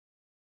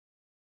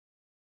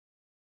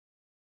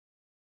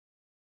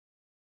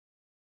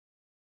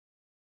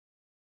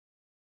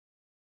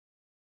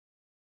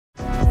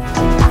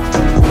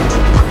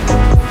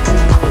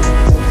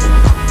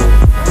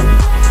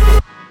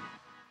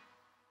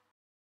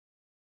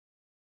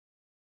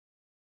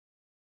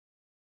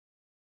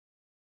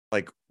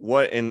like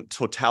what in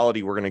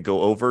totality we're going to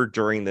go over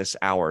during this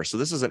hour. So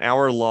this is an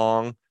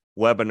hour-long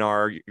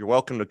webinar. You're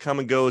welcome to come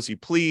and go as you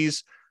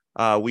please.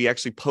 We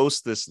actually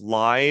post this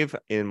live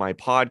in my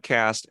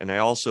podcast. And I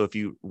also, if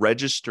you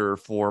register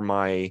for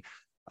my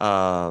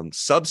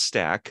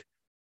Substack,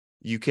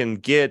 you can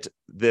get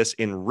this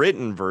in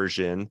written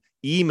version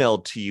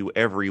emailed to you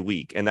every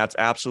week. And that's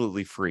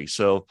absolutely free.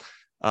 So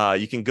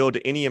you can go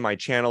to any of my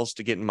channels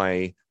to get in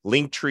my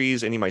link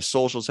trees. Any of my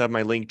socials have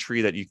my link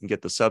tree that you can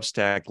get the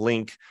Substack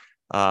link.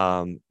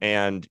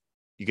 And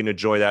you can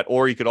enjoy that.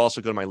 Or you could also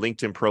go to my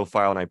LinkedIn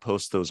profile and I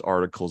post those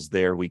articles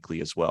there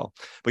weekly as well.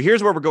 But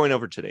here's what we're going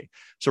over today.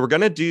 So we're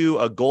going to do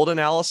a gold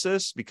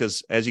analysis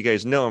because, as you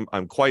guys know,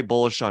 I'm quite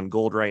bullish on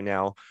gold right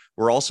now.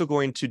 We're also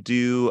going to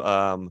do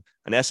an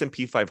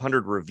S&P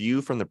 500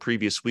 review from the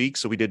previous week.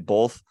 So we did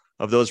both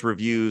of those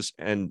reviews.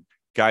 And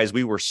guys,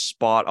 we were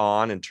spot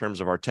on in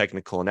terms of our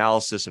technical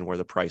analysis and where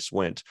the price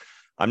went.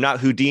 I'm not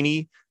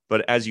Houdini,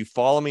 but as you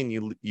follow me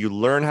and you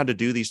learn how to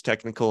do these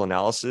technical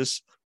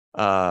analyses,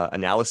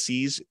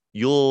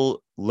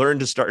 you'll learn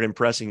to start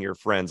impressing your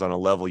friends on a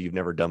level you've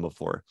never done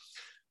before.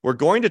 We're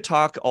going to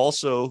talk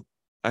also,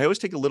 I always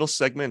take a little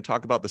segment and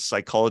talk about the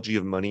psychology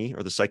of money,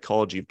 or the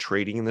psychology of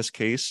trading in this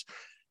case.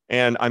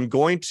 And I'm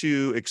going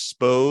to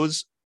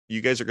expose,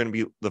 you guys are going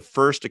to be the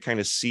first to kind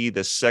of see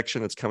this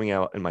section that's coming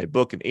out in my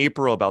book in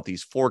April about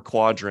these 4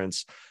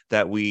 quadrants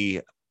that we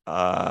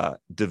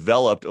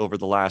developed over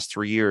the last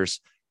 3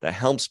 years that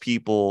helps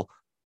people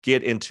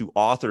get into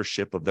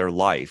authorship of their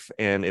life.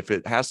 And if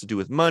it has to do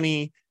with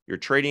money, your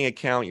trading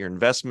account, your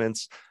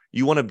investments,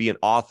 you want to be an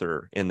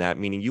author in that,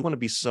 meaning you want to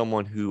be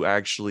someone who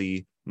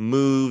actually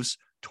moves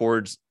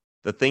towards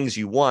the things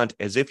you want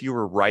as if you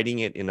were writing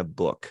it in a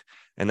book.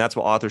 And that's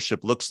what authorship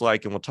looks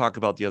like. And we'll talk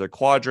about the other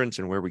quadrants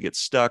and where we get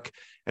stuck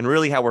and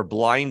really how we're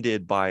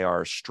blinded by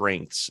our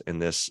strengths in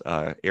this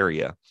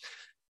area.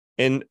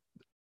 And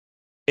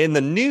in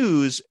the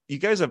news, you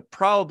guys have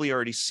probably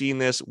already seen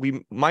this.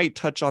 We might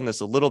touch on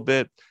this a little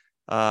bit,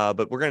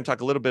 but we're going to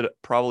talk a little bit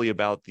probably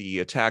about the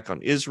attack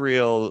on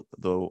Israel,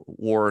 the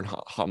war in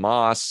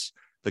Hamas,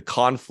 the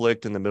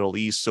conflict in the Middle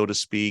East, so to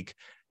speak,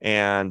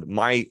 and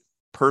my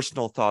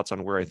personal thoughts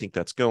on where I think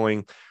that's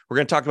going. We're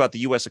going to talk about the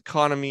U.S.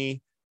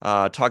 economy,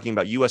 talking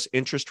about U.S.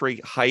 interest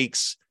rate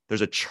hikes.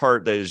 There's a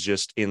chart that is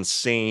just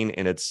insane,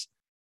 and it's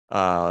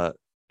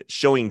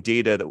showing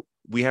data that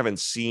we haven't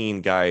seen,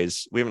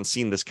 guys. We haven't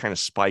seen this kind of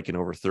spike in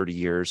over 30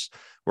 years.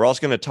 We're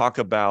also going to talk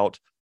about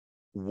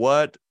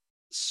what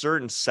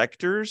certain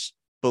sectors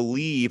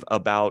believe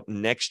about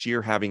next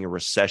year having a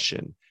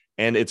recession.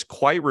 And it's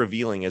quite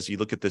revealing as you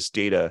look at this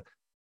data,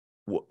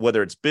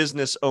 whether it's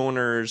business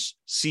owners,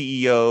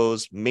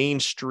 CEOs, Main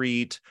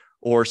Street,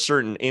 or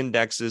certain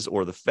indexes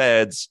or the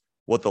Feds,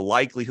 what the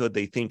likelihood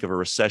they think of a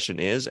recession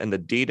is. And the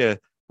data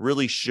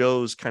really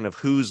shows kind of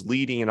who's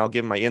leading. And I'll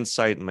give my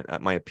insight and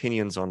my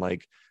opinions on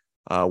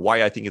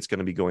why I think it's going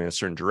to be going in a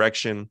certain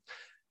direction.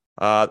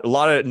 A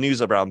lot of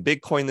news around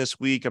Bitcoin this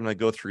week. I'm going to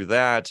go through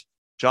that.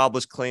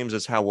 Jobless claims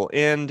is how we'll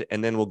end,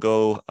 and then we'll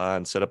go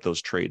and set up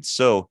those trades.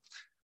 So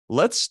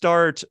let's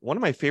start. One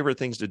of my favorite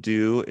things to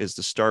do is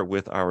to start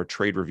with our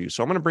trade review.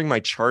 So I'm going to bring my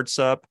charts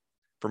up.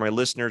 For my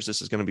listeners,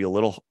 this is going to be a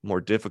little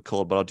more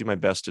difficult, but I'll do my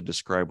best to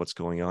describe what's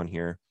going on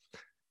here.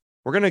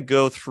 We're going to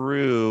go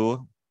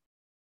through,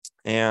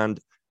 and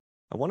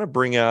I want to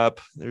bring up,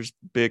 there's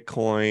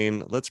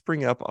Bitcoin. Let's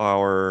bring up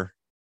our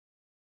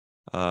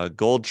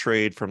gold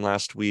trade from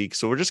last week.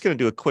 So we're just going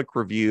to do a quick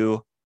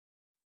review,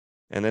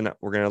 and then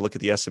we're going to look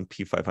at the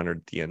S&P 500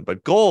 at the end.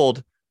 But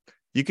gold,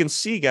 you can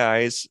see,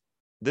 guys,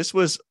 this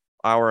was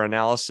our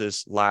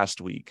analysis last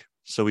week.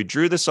 So we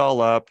drew this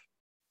all up.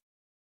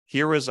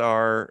 Here was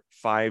our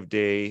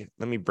 5-day.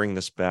 Let me bring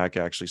this back,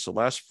 actually. So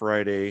last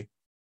Friday,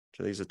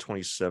 today's the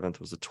 27th,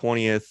 was the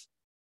 20th.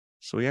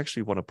 So we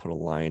actually want to put a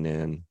line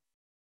in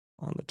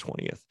on the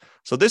 20th.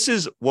 So this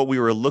is what we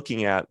were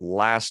looking at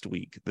last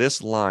week,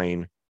 this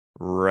line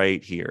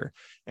right here.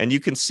 And you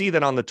can see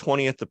that on the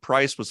 20th, the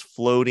price was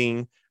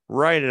floating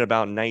right at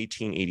about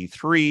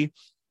 1983.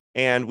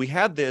 And we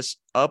had this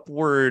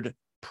upward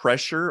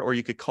pressure, or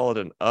you could call it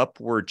an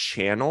upward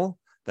channel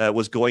that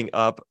was going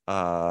up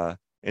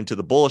into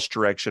the bullish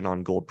direction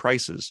on gold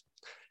prices.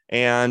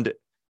 And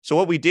so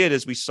what we did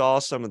is we saw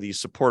some of these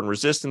support and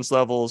resistance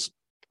levels,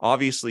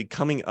 obviously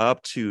coming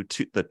up to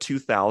the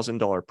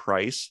 $2,000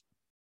 price.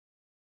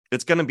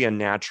 It's going to be a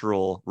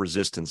natural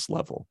resistance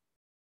level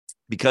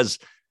because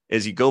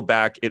as you go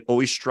back, it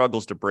always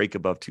struggles to break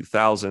above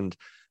 2,000.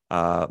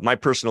 My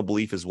personal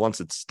belief is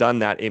once it's done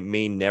that, it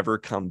may never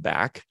come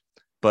back.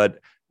 But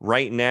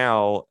right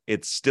now,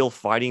 it's still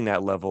fighting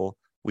that level.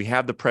 We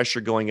have the pressure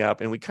going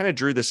up, and we kind of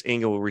drew this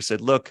angle where we said,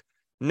 look,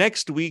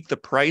 next week, the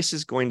price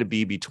is going to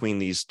be between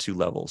these two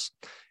levels.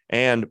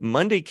 And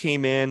Monday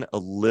came in a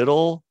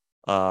little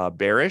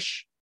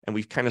bearish, and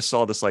we kind of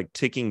saw this like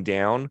ticking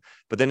down.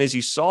 But then as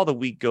you saw the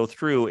week go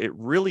through, it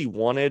really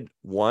wanted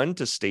one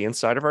to stay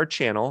inside of our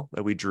channel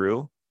that we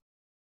drew.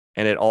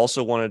 And it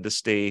also wanted to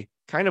stay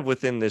kind of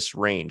within this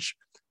range.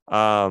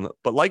 But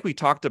like we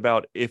talked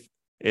about, if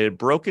It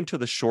broke into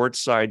the short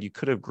side. You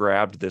could have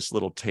grabbed this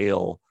little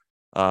tail,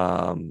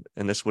 and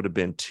this would have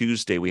been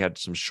Tuesday. We had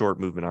some short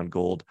movement on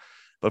gold,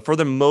 but for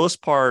the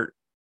most part,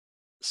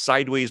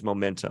 sideways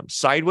momentum.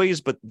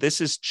 Sideways, but this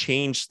has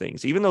changed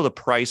things. Even though the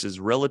price is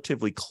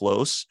relatively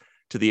close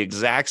to the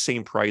exact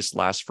same price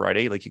last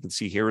Friday, like you can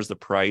see here is the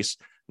price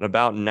at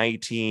about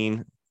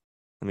 19.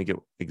 Let me get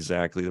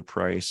exactly the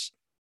price.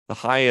 The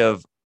high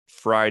of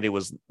Friday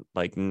was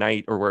like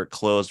where it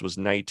closed was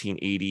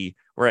 1980.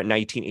 We're at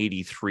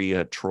 1983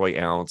 a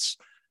troy ounce.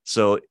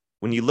 So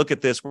when you look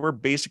at this, we're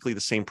basically the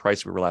same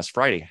price we were last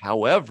Friday.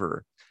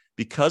 However,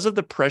 because of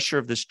the pressure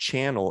of this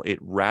channel, it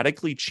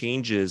radically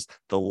changes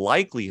the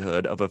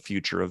likelihood of a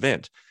future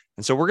event.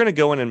 And so we're going to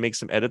go in and make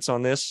some edits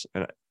on this.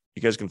 And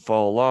you guys can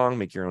follow along,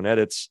 make your own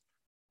edits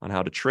on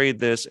how to trade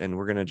this. And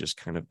we're going to just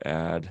kind of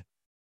we're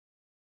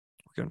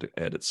going to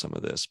edit some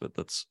of this, but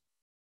let's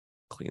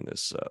clean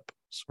this up.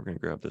 So we're going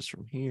to grab this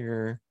from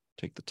here,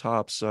 take the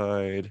top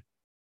side.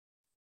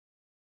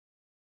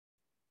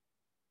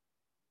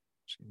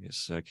 Just give me a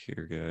sec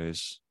here,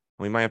 guys.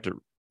 We might have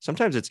to,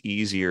 sometimes it's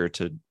easier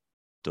to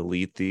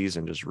delete these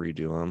and just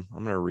redo them.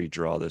 I'm going to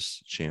redraw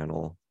this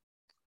channel.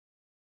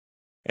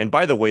 And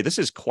by the way, this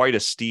is quite a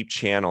steep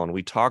channel. And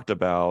we talked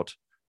about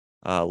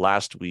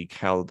last week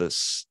how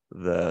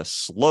the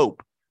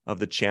slope of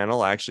the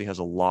channel actually has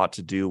a lot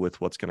to do with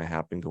what's going to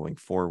happen going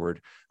forward.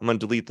 I'm going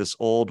to delete this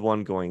old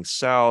one going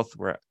south.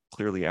 We're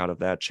clearly out of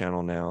that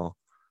channel now.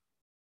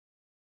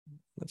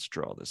 Let's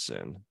draw this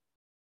in.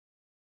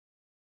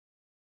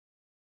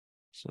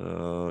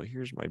 So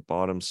here's my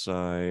bottom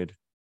side.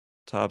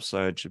 Top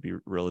side should be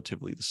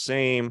relatively the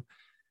same.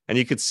 And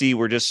you could see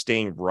we're just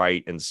staying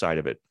right inside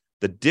of it.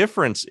 The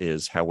difference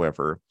is,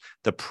 however,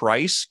 the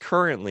price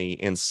currently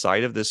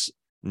inside of this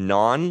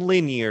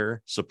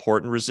non-linear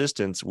support and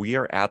resistance, we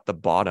are at the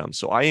bottom.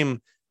 So I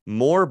am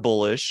more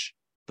bullish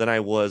than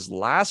I was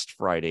last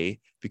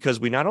Friday because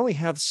we not only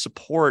have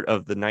support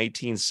of the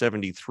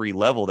 1973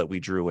 level that we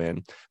drew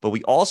in, but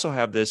we also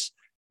have this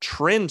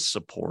trend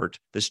support,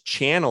 this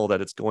channel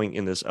that it's going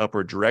in this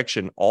upward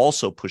direction,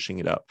 also pushing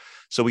it up.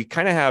 So we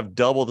kind of have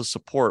double the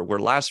support, where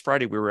last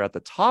Friday we were at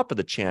the top of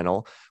the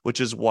channel, which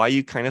is why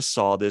you kind of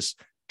saw this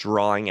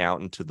drawing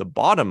out into the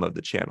bottom of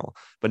the channel.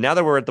 But now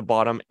that we're at the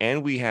bottom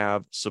and we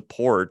have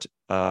support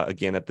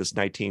again at this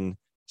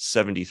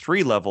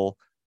 1973 level,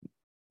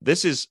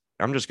 this is,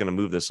 I'm just going to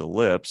move this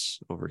ellipse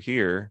over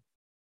here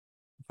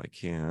if I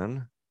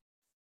can.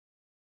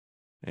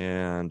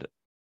 And there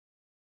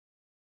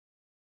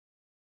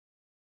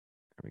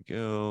we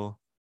go.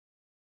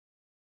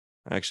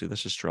 Actually,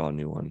 let's just draw a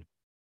new one.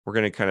 We're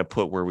going to kind of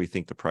put where we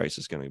think the price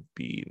is going to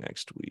be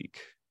next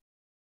week.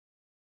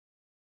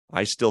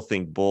 I still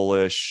think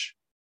bullish.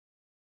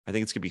 I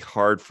think it's going to be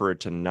hard for it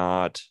to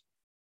not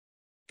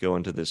go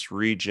into this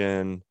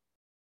region,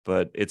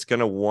 but it's going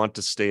to want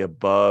to stay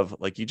above.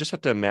 Like, you just have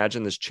to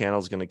imagine this channel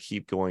is going to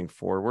keep going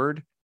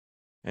forward,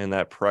 and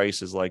that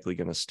price is likely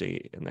going to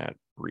stay in that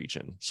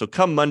region. So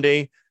come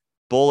Monday,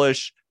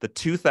 bullish. The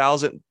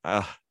 2000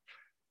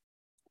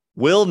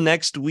 will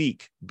next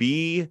week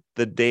be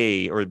the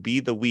day or be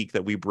the week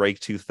that we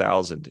break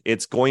 2000.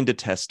 It's going to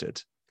test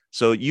it.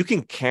 So you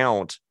can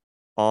count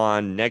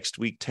on next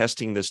week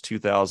testing this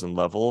 2000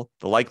 level.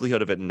 The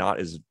likelihood of it not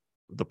is,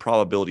 the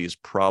probability is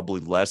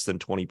probably less than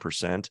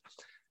 20%.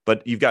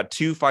 But you've got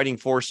two fighting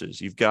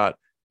forces. You've got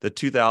the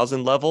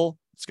 2000 level.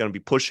 It's going to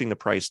be pushing the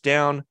price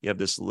down. You have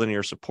this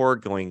linear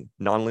support going,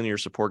 non-linear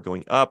support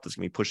going up. That's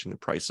going to be pushing the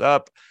price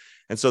up.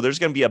 And so there's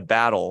going to be a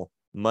battle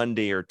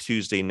Monday or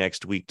Tuesday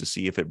next week to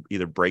see if it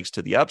either breaks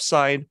to the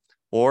upside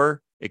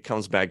or it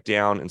comes back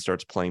down and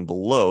starts playing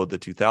below the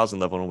 2000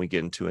 level when we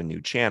get into a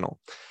new channel.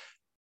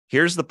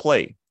 Here's the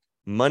play.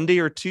 Monday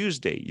or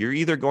Tuesday, you're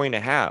either going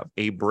to have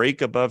a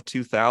break above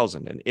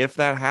 2000. And if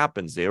that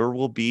happens, there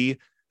will be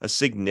a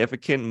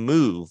significant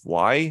move.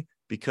 Why?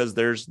 Because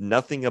there's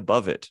nothing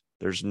above it.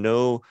 There's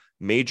no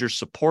major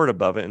support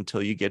above it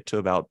until you get to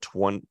about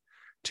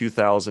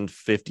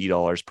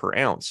 $2,050 per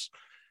ounce.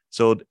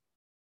 So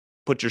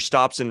put your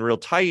stops in real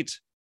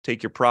tight,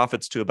 take your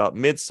profits to about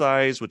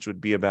mid-size, which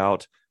would be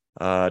about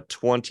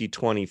 20,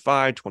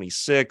 25,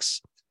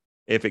 26.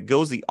 If it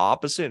goes the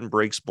opposite and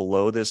breaks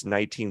below this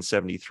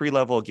 1973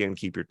 level, again,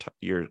 keep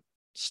your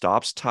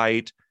stops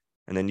tight,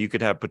 and then you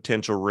could have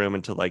potential room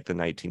into like the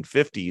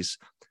 1950s.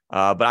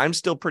 But I'm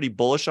still pretty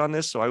bullish on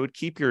this, so I would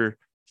keep your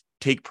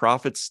take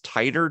profits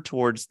tighter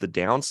towards the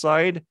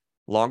downside,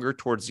 longer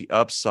towards the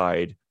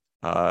upside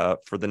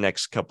for the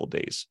next couple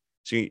days.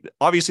 So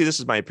obviously, this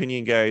is my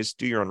opinion, guys.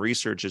 Do your own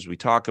research as we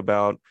talk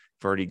about.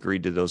 I've already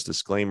agreed to those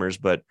disclaimers,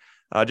 but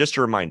just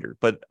a reminder.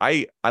 But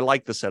I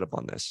like the setup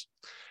on this.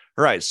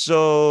 All right,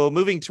 so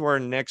moving to our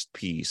next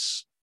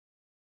piece.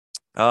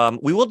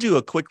 We will do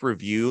a quick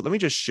review. Let me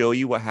just show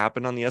you what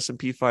happened on the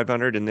S&P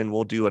 500, and then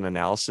we'll do an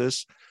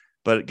analysis.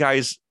 But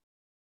guys,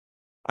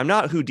 I'm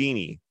not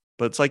Houdini,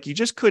 but it's like you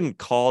just couldn't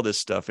call this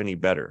stuff any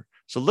better.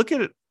 So look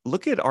at it.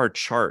 Look at our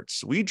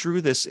charts. We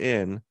drew this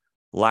in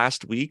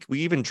last week. We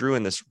even drew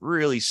in this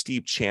really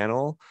steep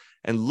channel,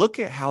 And look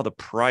at how the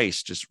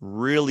price just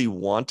really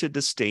wanted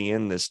to stay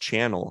in this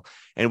channel.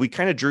 And we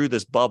kind of drew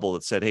this bubble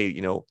that said, hey,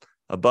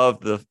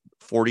 above the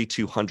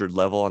 4,200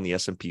 level on the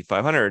S&P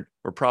 500,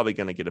 we're probably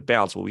going to get a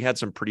bounce. Well, we had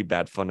some pretty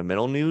bad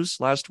fundamental news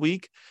last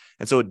week.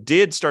 And so it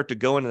did start to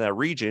go into that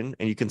region.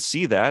 And you can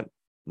see that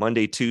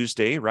Monday,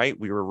 Tuesday, right?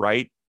 We were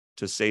right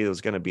to say it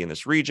was going to be in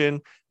this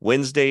region.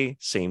 Wednesday,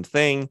 same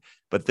thing.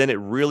 But then it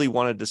really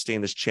wanted to stay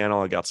in this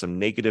channel. I got some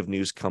negative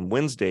news come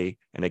Wednesday,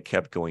 and it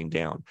kept going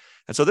down.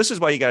 And so this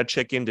is why you got to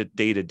check into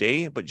day to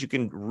day, but you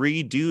can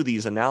redo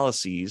these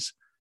analyses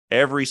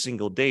every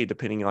single day,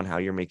 depending on how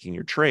you're making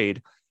your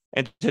trade.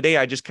 And today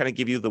I just kind of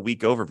give you the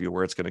week overview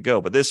where it's going to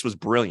go, but this was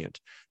brilliant.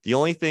 The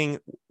only thing,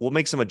 we'll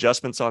make some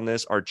adjustments on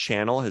this. Our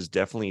channel has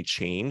definitely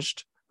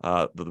changed,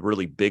 the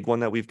really big one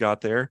that we've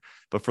got there.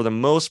 But for the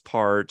most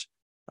part,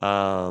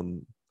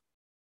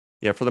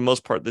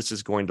 this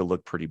is going to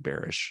look pretty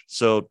bearish.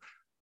 So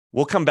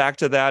we'll come back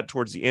to that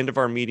towards the end of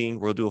our meeting.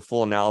 We'll do a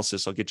full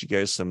analysis. I'll get you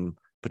guys some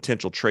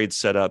potential trade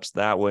setups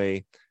that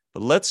way.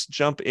 But let's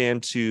jump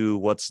into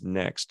what's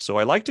next. So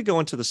I like to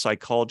go into the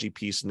psychology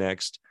piece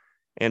next.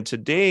 And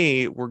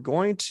today we're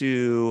going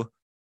to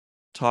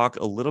talk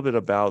a little bit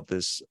about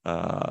this.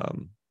 I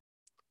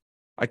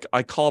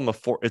call them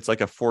it's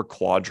like a 4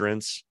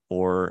 quadrants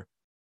or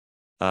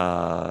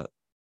 4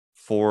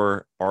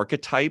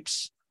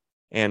 archetypes.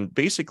 And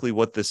basically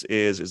what this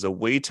is a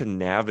way to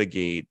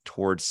navigate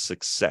towards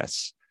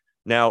success.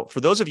 Now, for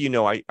those of you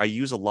know, I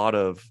use a lot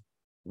of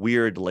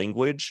weird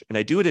language, and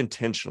I do it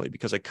intentionally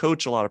because I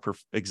coach a lot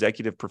of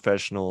executive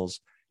professionals.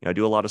 I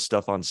do a lot of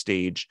stuff on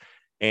stage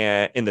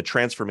and in the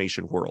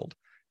transformation world,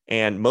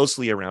 and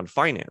mostly around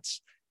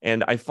finance.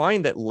 And I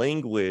find that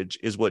language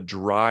is what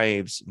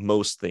drives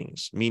most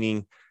things,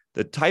 meaning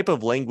the type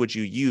of language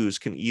you use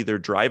can either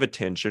drive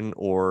attention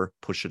or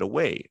push it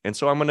away. And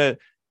so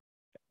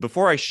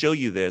before I show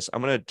you this,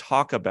 I'm going to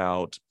talk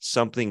about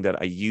something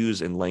that I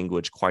use in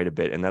language quite a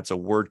bit, and that's a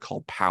word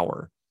called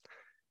power.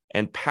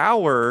 And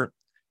power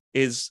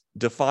is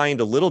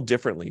defined a little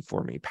differently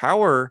for me.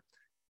 Power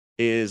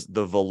is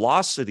the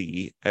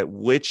velocity at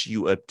which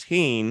you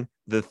obtain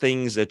the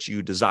things that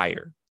you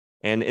desire.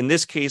 And in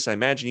this case, I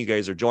imagine you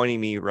guys are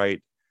joining me,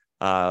 right?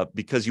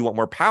 Because you want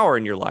more power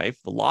in your life,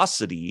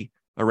 velocity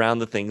around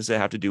the things that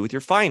have to do with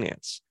your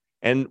finance.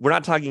 And we're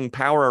not talking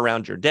power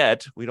around your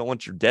debt. We don't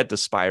want your debt to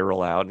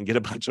spiral out and get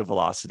a bunch of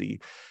velocity,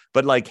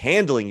 but like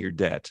handling your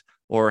debt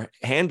or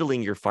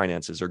handling your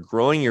finances or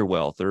growing your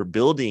wealth or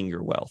building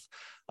your wealth.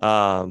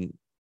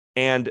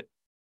 And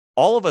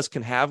all of us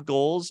can have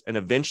goals and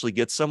eventually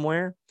get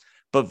somewhere,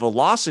 but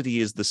velocity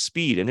is the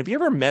speed. And have you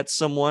ever met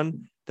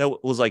someone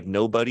that was like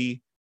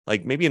nobody,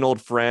 like maybe an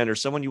old friend or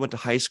someone you went to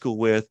high school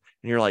with,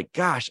 and you're like,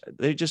 gosh,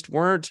 they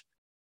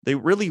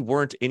really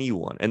weren't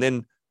anyone. And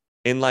then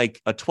in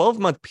like a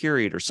 12-month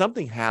period or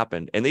something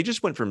happened and they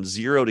just went from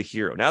 0 to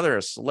hero. Now they're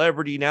a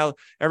celebrity. Now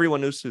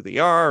everyone knows who they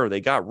are, or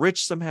they got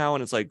rich somehow.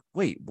 And it's like,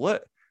 wait,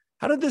 what?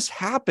 How did this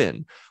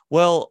happen?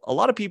 Well, a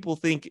lot of people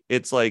think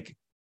it's like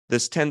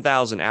this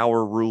 10,000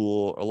 hour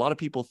rule. A lot of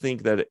people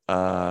think that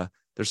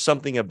there's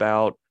something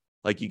about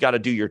like you got to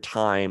do your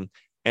time.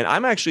 And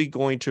I'm actually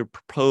going to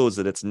propose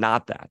that it's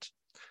not that.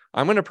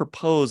 I'm going to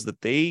propose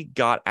that they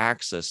got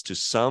access to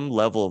some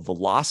level of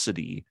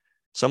velocity,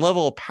 some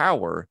level of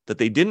power that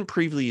they didn't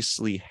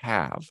previously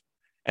have.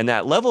 And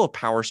that level of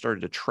power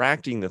started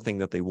attracting the thing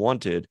that they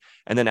wanted.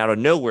 And then out of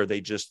nowhere,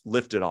 they just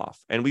lifted off.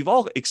 And we've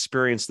all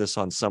experienced this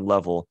on some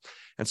level.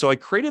 And so I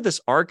created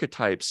this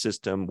archetype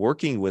system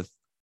working with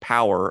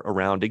power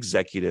around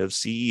executives,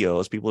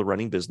 CEOs, people who are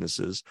running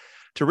businesses,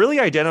 to really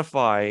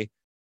identify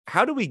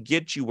how do we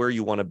get you where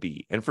you want to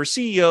be? And for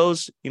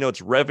CEOs,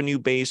 it's revenue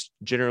based,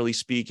 generally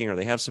speaking, or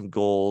they have some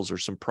goals or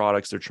some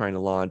products they're trying to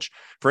launch.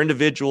 For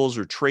individuals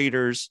or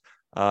traders,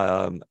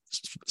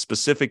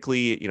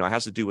 specifically, it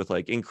has to do with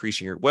like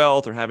increasing your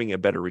wealth or having a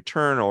better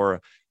return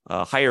or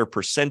a higher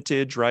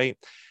percentage, right?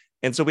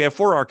 And so we have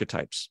 4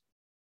 archetypes.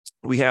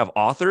 We have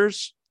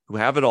authors who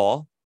have it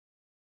all.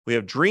 We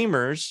have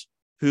dreamers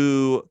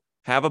who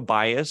have a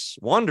bias,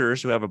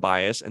 wanderers who have a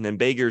bias, and then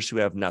beggars who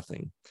have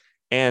nothing.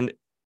 And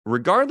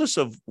regardless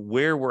of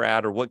where we're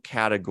at or what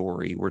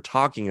category we're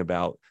talking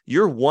about,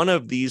 you're one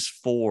of these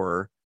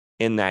 4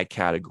 in that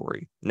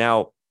category.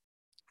 Now,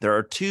 there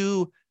are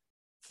 2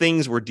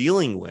 things we're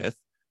dealing with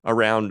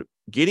around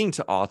getting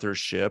to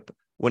authorship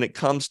when it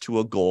comes to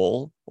a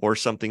goal or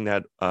something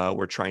that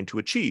we're trying to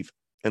achieve.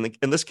 And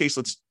in this case,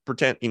 let's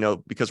pretend,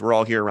 because we're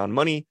all here around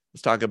money,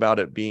 let's talk about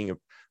it being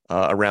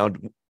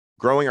around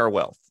growing our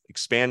wealth,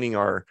 expanding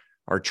our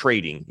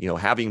trading,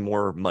 having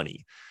more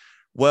money.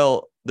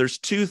 Well, there's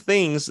 2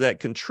 things that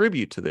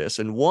contribute to this.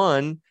 And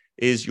one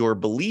is your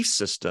belief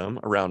system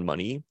around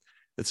money.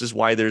 This is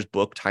why there's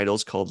book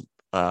titles called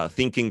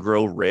Think and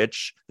Grow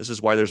Rich. This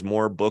is why there's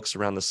more books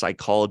around the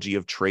psychology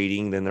of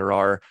trading than there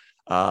are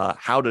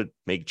how to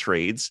make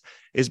trades,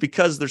 is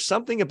because there's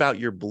something about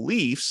your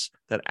beliefs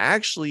that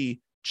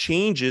actually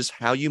changes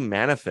how you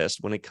manifest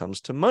when it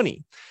comes to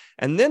money.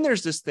 And then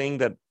there's this thing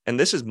that, and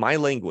this is my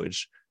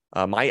language,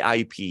 my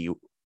IP,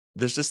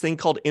 there's this thing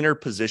called inner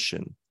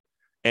position.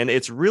 And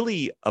it's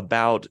really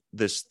about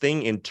this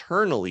thing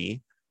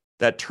internally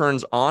that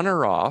turns on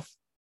or off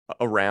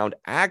around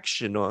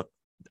action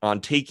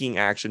on taking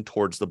action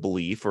towards the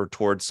belief or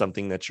towards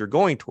something that you're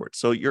going towards.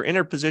 So your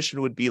inner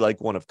position would be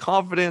like one of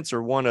confidence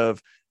or one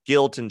of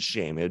guilt and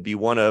shame. It'd be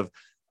one of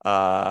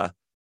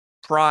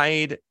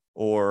pride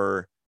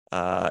or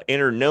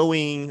inner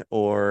knowing,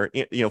 or,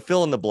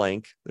 fill in the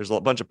blank. There's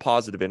a bunch of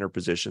positive inner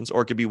positions,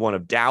 or it could be one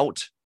of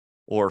doubt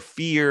or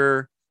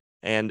fear.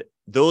 And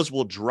those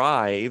will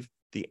drive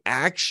the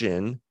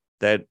action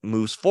that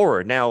moves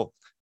forward. Now,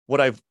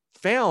 what I've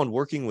found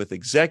working with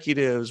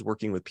executives,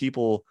 working with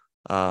people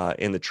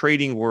in the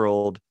trading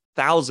world,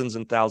 thousands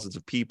and thousands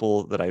of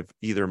people that I've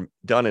either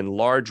done in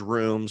large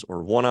rooms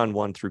or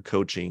one-on-one through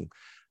coaching,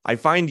 I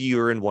find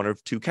you're in one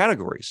of two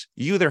categories.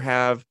 You either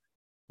have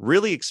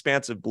really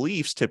expansive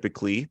beliefs,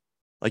 typically,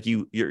 like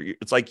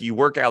it's like you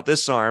work out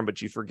this arm,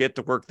 but you forget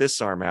to work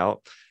this arm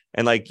out.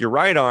 And like your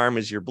right arm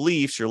is your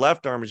beliefs, your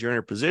left arm is your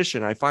inner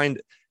position. I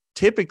find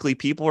typically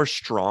people are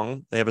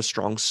strong. They have a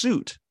strong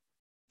suit.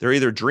 They're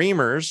either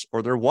dreamers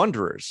or they're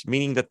wanderers,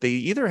 meaning that they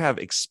either have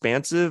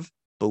expansive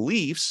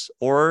beliefs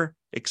or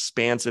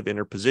expansive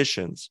inner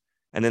positions.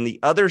 And then the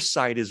other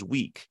side is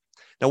weak.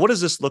 Now, what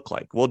does this look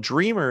like? Well,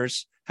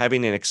 dreamers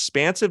having an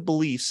expansive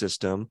belief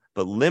system,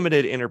 but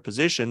limited inner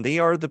position, they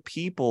are the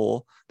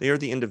people, they are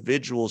the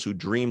individuals who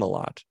dream a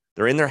lot.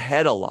 They're in their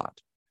head a lot.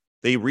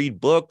 They read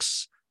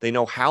books. They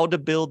know how to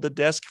build the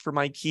desk from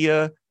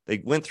IKEA.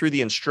 They went through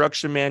the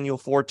instruction manual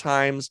 4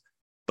 times,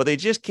 but they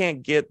just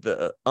can't get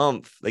the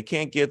oomph. They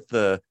can't get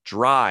the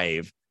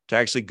drive to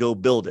actually go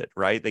build it,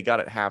 right? They got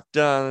it half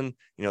done.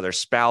 Their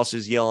spouse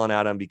is yelling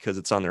at them because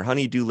it's on their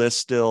honey-do list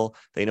still.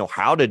 They know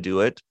how to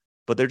do it,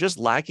 but they're just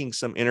lacking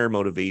some inner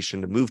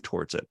motivation to move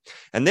towards it.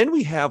 And then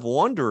we have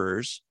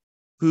wanderers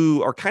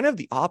who are kind of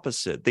the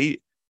opposite.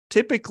 They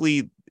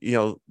typically,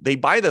 they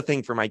buy the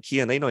thing from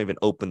IKEA and they don't even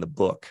open the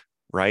book,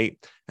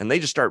 right? And they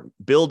just start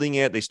building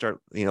it. They start,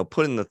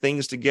 putting the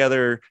things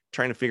together,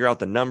 trying to figure out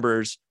the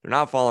numbers. They're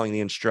not following the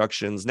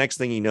instructions. Next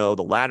thing you know,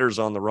 the ladder's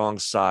on the wrong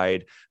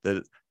side.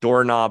 The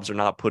doorknobs are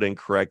not put in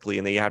correctly,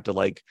 and they have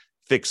to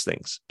fix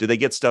things. Do they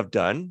get stuff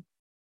done?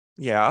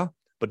 Yeah.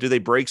 But do they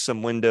break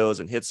some windows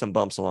and hit some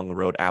bumps along the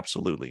road?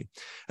 Absolutely.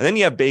 And then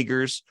you have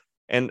beggars.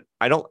 And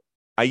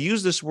I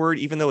use this word,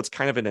 even though it's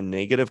kind of in a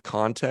negative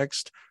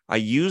context, I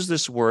use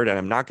this word and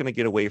I'm not going to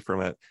get away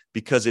from it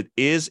because it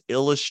is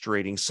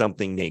illustrating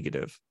something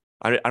negative.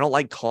 I don't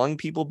like calling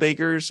people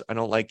beggars. I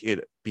don't like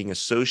it being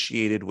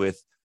associated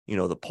with,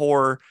 the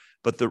poor.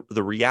 But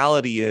the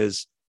reality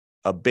is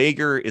a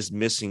beggar is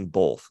missing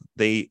both.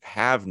 They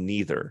have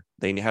neither.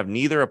 They have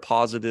neither a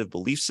positive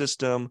belief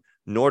system,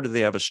 nor do they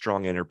have a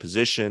strong inner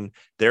position.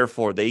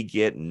 Therefore, they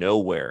get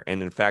nowhere.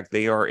 And in fact,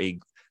 they are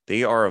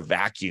a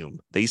vacuum.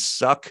 They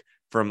suck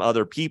from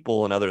other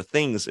people and other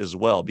things as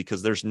well,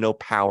 because there's no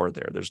power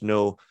there. There's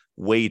no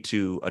way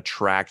to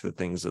attract the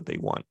things that they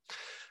want.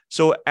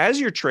 So as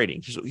you're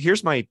trading,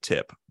 here's my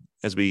tip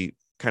as we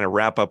kind of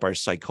wrap up our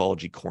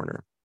psychology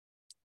corner.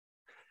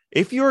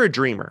 If you're a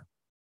dreamer,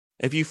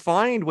 if you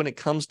find when it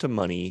comes to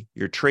money,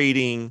 you're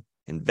trading,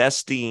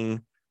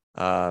 investing,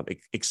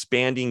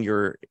 expanding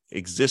your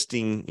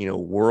existing,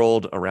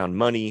 world around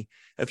money,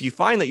 if you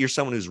find that you're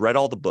someone who's read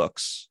all the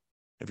books,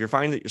 if you're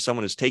finding that you're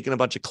someone who's taken a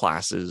bunch of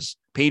classes,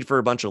 paid for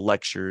a bunch of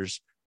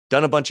lectures,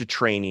 done a bunch of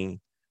training,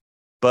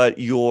 but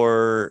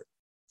you're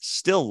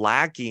still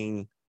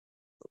lacking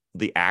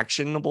the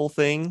actionable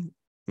thing,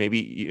 maybe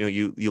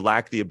you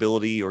lack the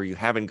ability, or you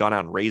haven't gone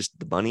out and raised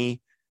the money,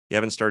 you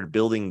haven't started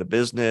building the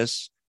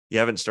business, you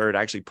haven't started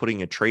actually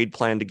putting a trade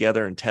plan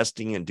together and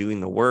testing and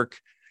doing the work,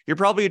 you're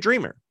probably a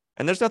dreamer.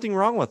 And there's nothing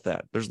wrong with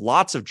that. There's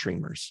lots of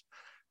dreamers.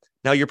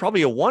 Now, you're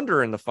probably a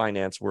wanderer in the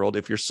finance world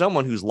if you're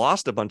someone who's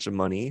lost a bunch of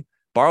money,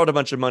 borrowed a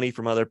bunch of money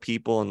from other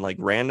people and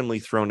randomly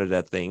thrown it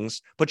at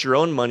things, put your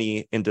own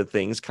money into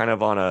things kind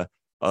of on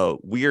a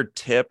weird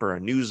tip or a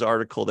news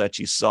article that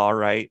you saw,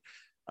 right?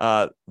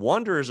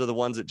 Wanderers are the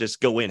ones that just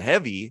go in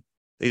heavy.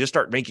 They just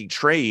start making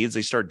trades.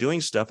 They start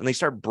doing stuff and they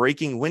start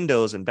breaking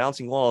windows and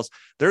bouncing walls.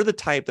 They're the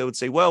type that would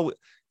say, well,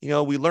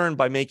 we learn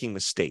by making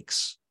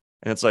mistakes.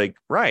 And it's like,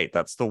 right,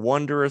 that's the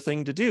wanderer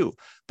thing to do.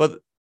 But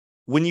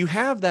when you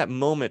have that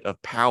moment of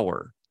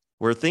power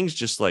where things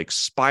just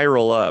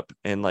spiral up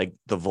and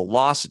the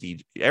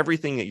velocity,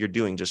 everything that you're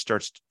doing just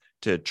starts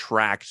to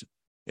attract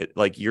it,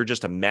 you're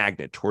just a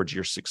magnet towards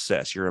your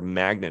success. You're a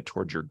magnet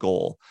towards your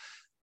goal.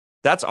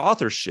 That's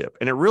authorship.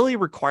 And it really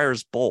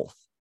requires both.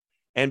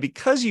 And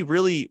because you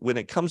really, when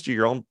it comes to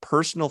your own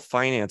personal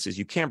finances,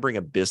 you can't bring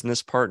a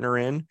business partner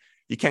in.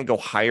 You can't go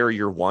hire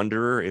your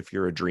wanderer if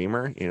you're a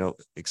dreamer,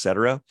 et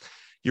cetera.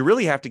 You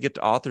really have to get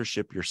to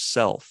authorship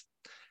yourself.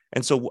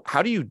 And so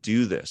how do you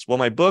do this? Well,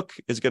 my book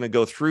is going to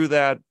go through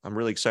that. I'm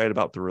really excited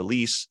about the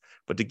release.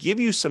 But to give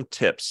you some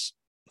tips,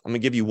 I'm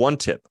going to give you one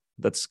tip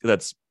that's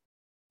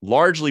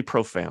largely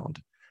profound.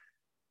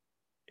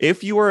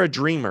 If you are a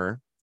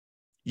dreamer,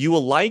 you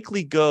will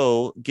likely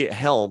go get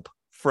help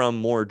from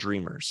more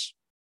dreamers.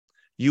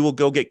 You will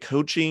go get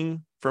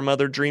coaching from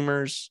other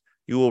dreamers.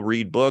 You will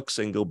read books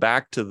and go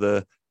back to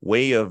the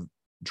way of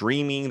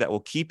dreaming that will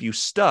keep you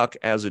stuck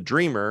as a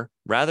dreamer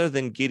rather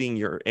than getting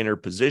your inner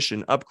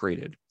position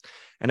upgraded.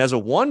 And as a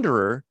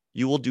wanderer,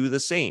 you will do the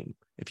same.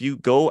 If you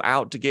go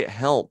out to get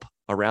help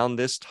around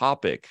this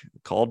topic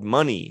called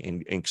money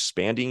and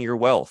expanding your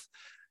wealth,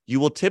 you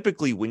will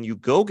typically, when you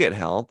go get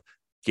help,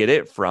 get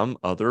it from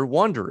other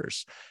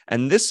wanderers.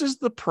 And this is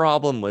the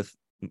problem with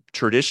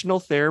traditional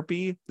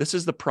therapy. This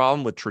is the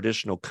problem with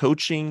traditional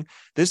coaching.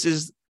 This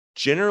is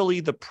generally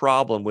the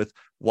problem with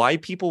why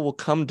people will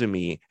come to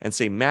me and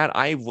say, Matt,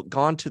 I've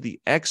gone to the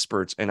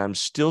experts and I'm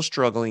still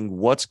struggling.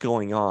 What's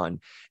going on?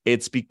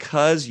 It's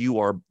because you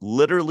are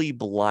literally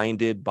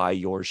blinded by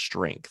your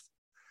strength.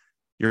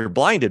 You're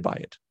blinded by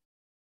it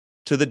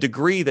to the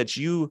degree that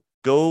you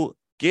go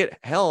get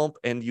help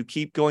and you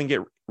keep going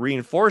get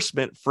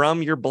reinforcement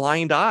from your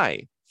blind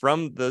eye,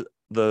 from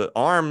the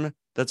arm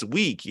that's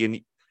weak.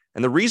 And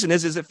the reason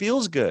is it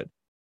feels good.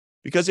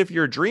 Because if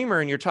you're a dreamer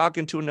and you're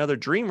talking to another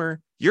dreamer,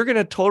 you're going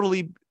to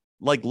totally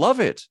love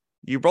it.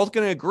 You're both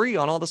going to agree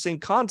on all the same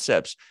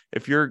concepts.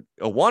 If you're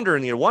a wanderer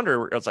and you're a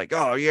wanderer, it's like,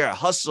 oh yeah,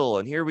 hustle.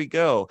 And here we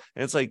go.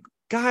 And it's like,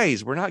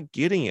 guys, we're not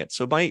getting it.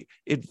 So my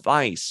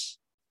advice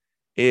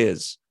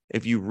is,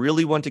 if you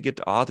really want to get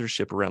to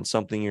authorship around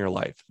something in your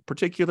life,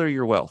 particularly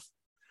your wealth,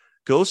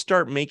 go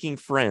start making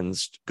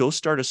friends, go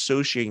start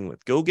associating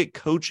with, go get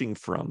coaching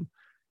from.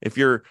 If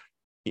you're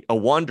a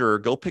wanderer,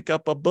 go pick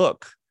up a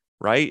book,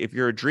 right? If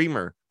you're a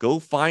dreamer, go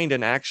find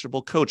an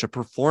actionable coach, a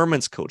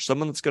performance coach,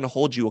 someone that's going to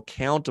hold you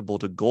accountable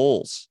to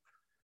goals.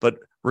 But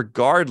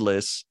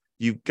regardless,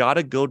 you've got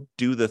to go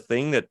do the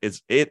thing that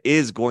it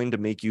is going to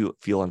make you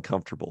feel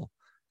uncomfortable.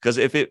 Because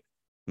if it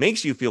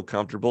makes you feel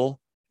comfortable,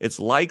 it's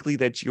likely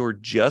that you're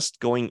just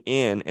going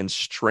in and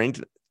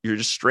you're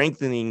just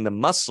strengthening the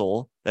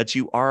muscle that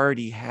you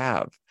already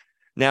have.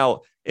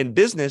 Now, in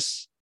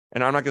business,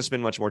 and I'm not going to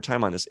spend much more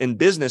time on this, in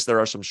business, there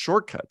are some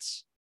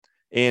shortcuts.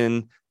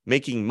 In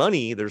making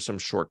money, there's some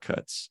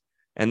shortcuts.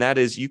 And that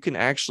is, you can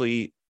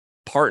actually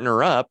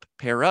pair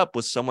up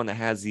with someone that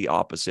has the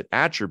opposite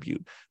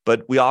attribute.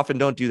 But we often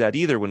don't do that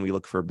either when we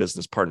look for a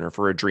business partner.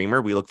 For a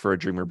dreamer, we look for a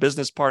dreamer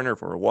business partner.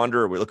 For a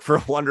wanderer, we look for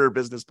a wanderer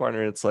business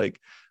partner. It's like,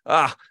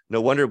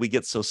 no wonder we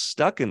get so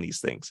stuck in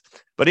these things.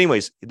 But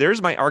anyways,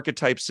 there's my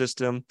archetype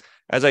system.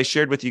 As I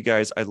shared with you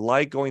guys, I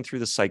like going through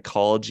the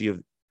psychology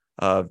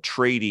of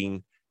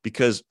trading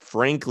because,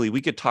 frankly,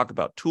 we could talk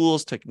about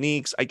tools,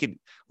 techniques. I could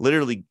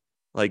literally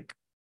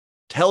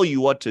tell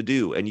you what to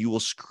do and you will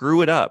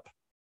screw it up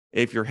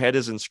if your head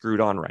isn't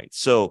screwed on right.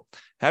 So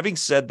having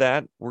said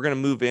that, we're going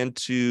to move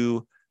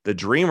into the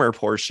dreamer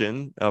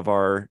portion of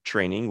our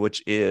training,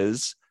 which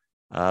is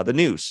the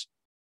news.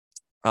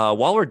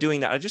 While we're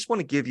doing that, I just want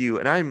to give you,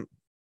 and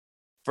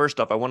first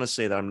off, I want to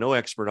say that I'm no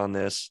expert on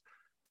this.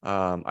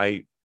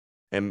 I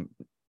am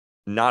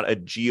not a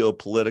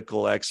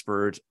geopolitical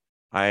expert.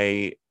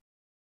 I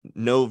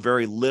know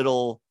very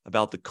little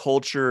about the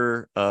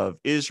culture of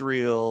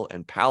Israel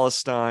and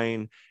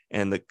Palestine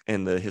and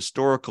the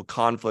historical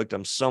conflict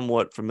I'm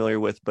somewhat familiar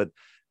with, but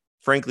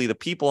frankly, the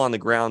people on the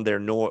ground there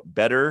know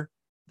better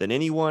than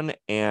anyone,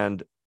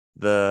 and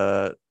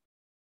the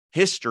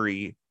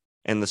history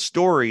and the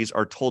stories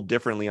are told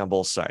differently on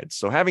both sides.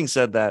 So having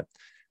said that,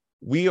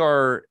 we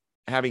are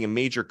having a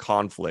major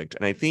conflict,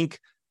 and I think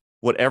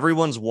what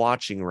everyone's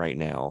watching right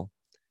now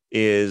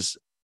is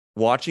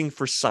watching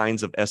for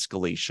signs of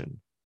escalation.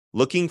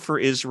 Looking for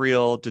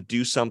Israel to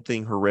do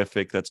something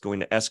horrific that's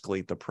going to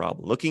escalate the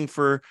problem. Looking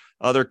for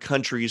other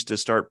countries to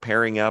start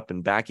pairing up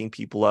and backing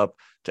people up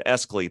to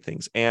escalate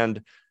things.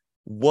 And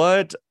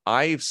what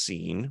I've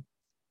seen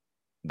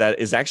that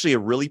is actually a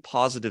really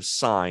positive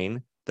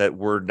sign that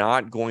we're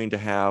not going to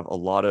have a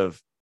lot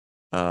of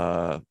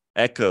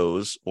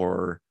echoes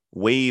or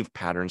wave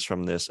patterns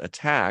from this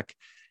attack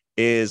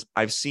is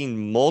I've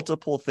seen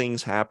multiple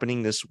things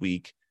happening this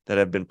week that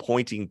have been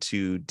pointing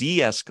to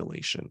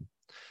de-escalation.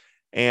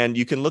 And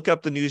you can look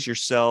up the news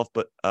yourself,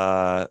 but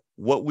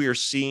what we are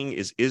seeing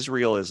is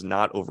Israel is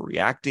not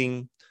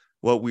overreacting.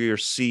 What we are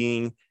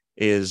seeing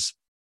is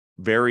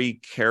very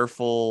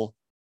careful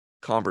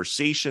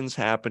conversations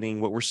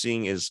happening. What we're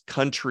seeing is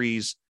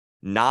countries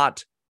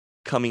not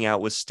coming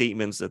out with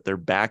statements that they're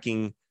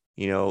backing,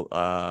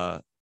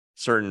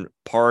 certain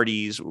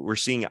parties. We're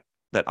seeing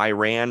that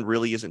Iran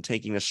really isn't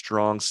taking a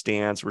strong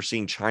stance. We're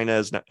seeing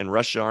China and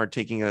Russia aren't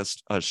taking a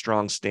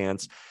strong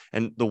stance.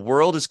 And the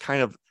world is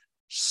kind of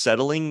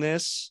settling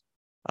this,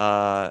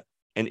 and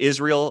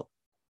Israel,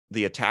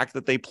 the attack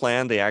that they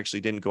planned, they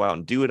actually didn't go out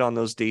and do it on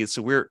those days.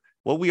 So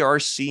what we are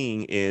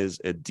seeing is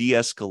a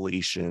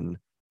de-escalation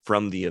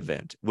from the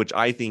event, which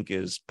I think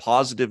is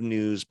positive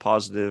news,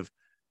 positive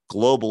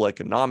global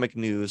economic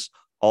news,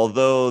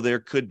 although there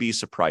could be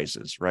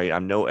surprises, right?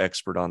 I'm no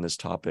expert on this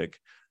topic,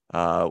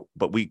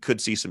 but we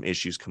could see some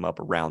issues come up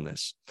around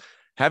this.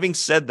 Having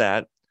said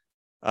that,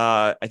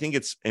 I think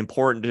it's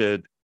important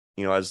to,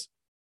 as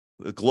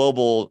the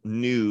global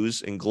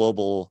news and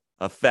global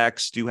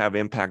effects do have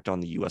impact on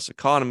the U.S.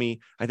 economy,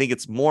 I think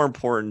it's more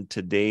important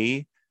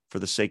today, for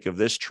the sake of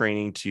this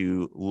training,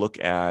 to look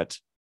at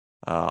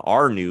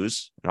our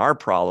news and our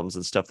problems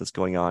and stuff that's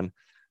going on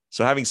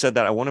So having said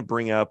that, I want to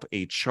bring up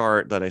a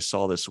chart that I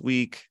saw this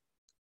week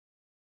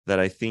that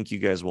I think you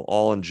guys will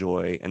all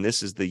enjoy. And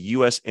this is the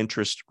U.S.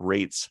 interest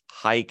rates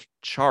hike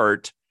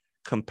chart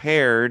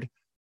compared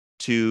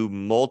to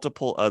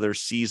multiple other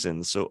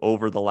seasons. So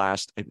over the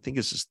last, I think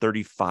this is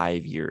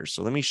 35 years.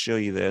 So let me show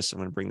you this. I'm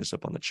going to bring this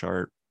up on the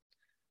chart.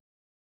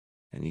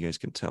 And you guys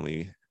can tell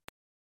me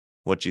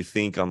what you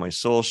think on my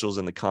socials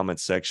in the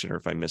comments section, or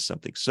if I missed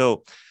something.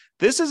 So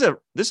this is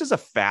a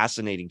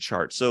fascinating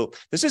chart. So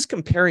this is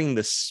comparing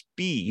the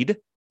speed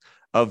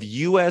of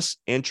U.S.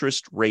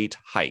 interest rate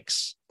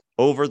hikes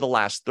over the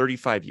last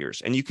 35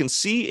 years. And you can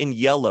see in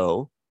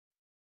yellow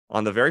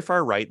on the very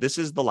far right, this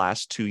is the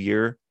last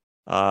 2-year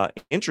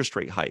interest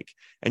rate hike.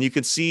 And you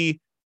can see,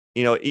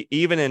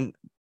 even in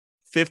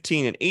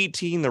 15 and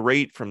 18, the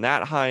rate from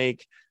that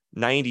hike,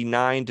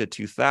 99 to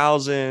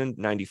 2000,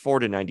 94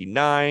 to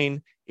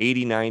 99,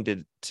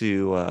 89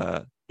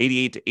 to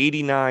 88 to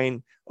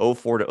 89,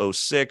 04 to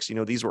 06.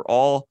 These were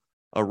all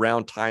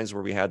around times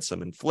where we had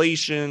some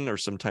inflation or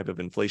some type of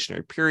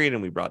inflationary period,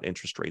 and we brought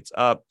interest rates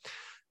up.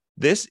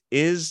 This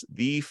is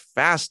the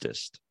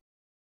fastest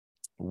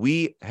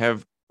we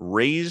have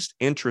raised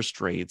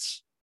interest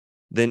rates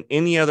than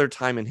any other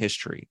time in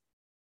history.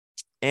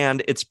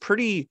 And it's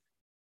pretty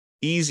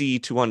easy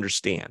to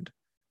understand.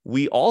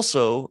 We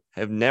also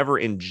have never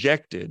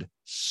injected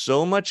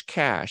so much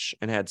cash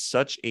and had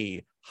such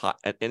an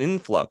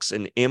influx,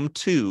 an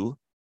M2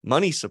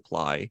 money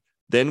supply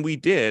than we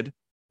did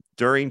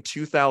during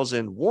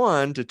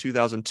 2001 to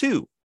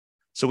 2002.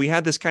 So we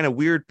had this kind of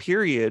weird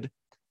period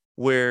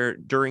where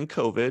during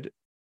COVID,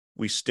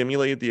 we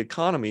stimulated the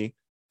economy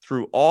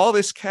through all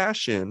this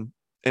cash in.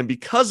 And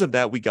because of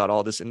that, we got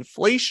all this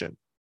inflation.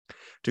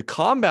 To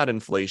combat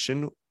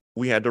inflation,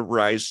 we had to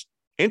rise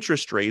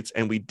interest rates,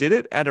 and we did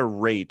it at a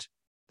rate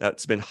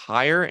that's been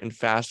higher and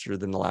faster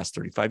than the last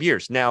 35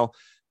 years. Now,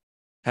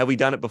 have we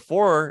done it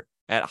before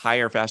at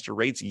higher, faster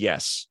rates?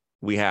 Yes,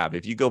 we have.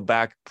 If you go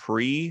back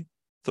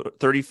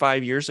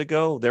 35 years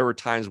ago, there were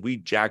times we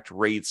jacked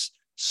rates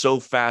so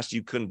fast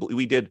you couldn't believe.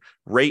 We did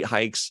rate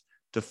hikes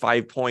to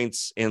 5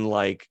 points in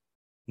like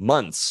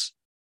months.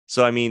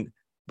 So,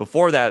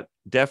 before that,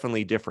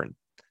 definitely different.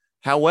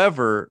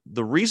 However,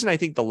 the reason I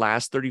think the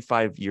last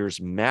 35 years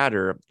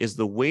matter is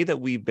the way that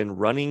we've been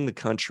running the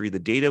country, the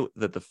data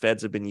that the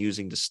feds have been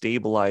using to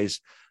stabilize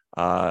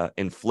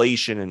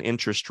inflation and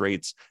interest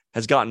rates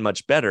has gotten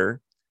much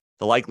better.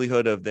 The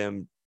likelihood of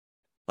them,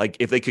 like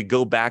if they could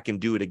go back and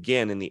do it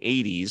again in the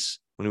 80s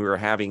when we were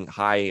having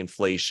high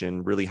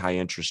inflation, really high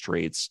interest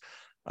rates,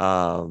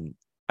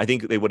 I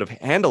think they would have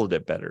handled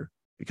it better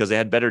because they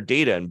had better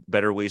data and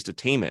better ways to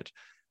tame it.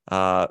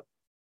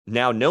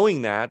 Now,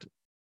 knowing that,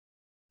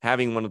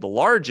 having one of the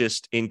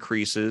largest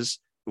increases,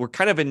 we're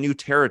kind of in new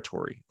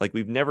territory. Like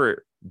we've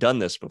never done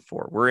this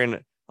before. We're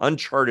in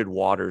uncharted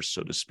waters,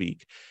 so to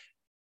speak.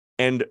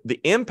 And the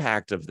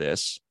impact of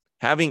this,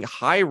 having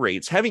high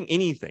rates, having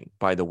anything,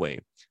 by the way,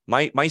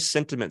 my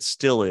sentiment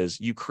still is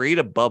you create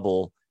a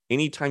bubble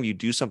anytime you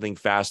do something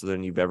faster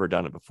than you've ever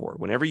done it before.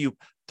 Whenever you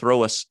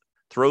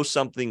throw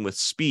something with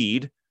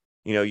speed,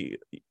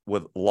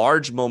 with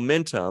large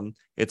momentum,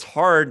 it's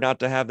hard not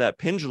to have that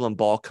pendulum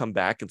ball come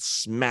back and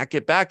smack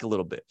it back a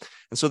little bit.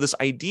 And so this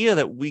idea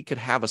that we could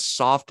have a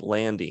soft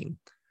landing,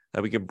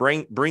 that we could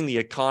bring the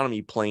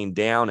economy plane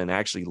down and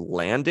actually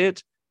land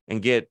it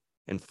and get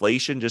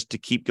inflation just to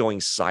keep going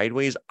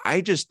sideways,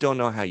 I just don't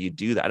know how you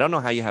do that. I don't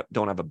know how you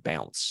don't have a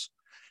bounce.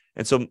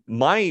 And so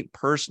my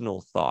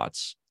personal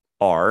thoughts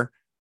are,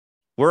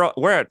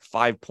 we're at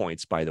 5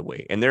 points, by the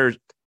way. And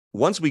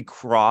once we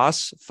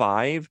cross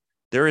 5,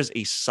 there is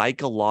a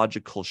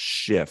psychological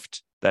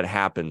shift that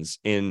happens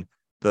in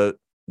the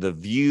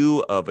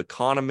view of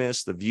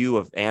economists, the view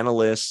of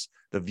analysts,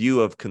 the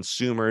view of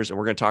consumers. And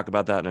we're going to talk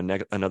about that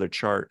in another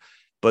chart.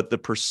 But the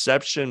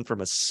perception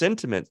from a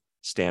sentiment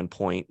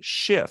standpoint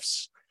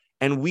shifts.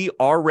 And we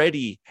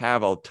already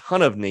have a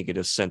ton of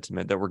negative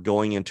sentiment that we're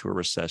going into a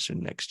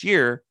recession next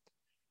year.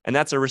 And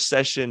that's a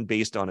recession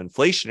based on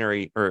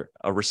or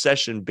a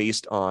recession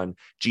based on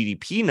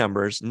GDP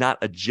numbers, not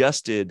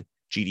adjusted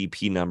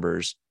GDP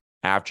numbers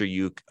after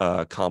you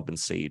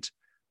compensate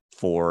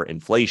for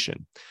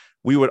inflation.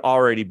 We would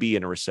already be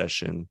in a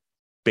recession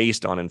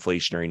based on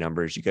inflationary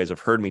numbers. You guys have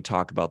heard me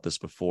talk about this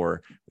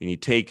before. When you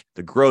take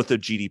the growth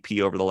of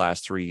GDP over the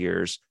last 3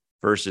 years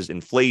versus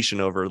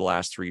inflation over the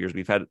last 3 years,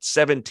 we've had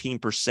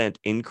 17%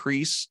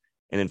 increase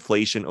in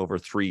inflation over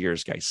 3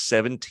 years, guys,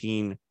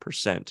 17%.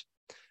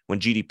 When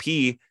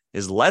GDP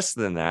is less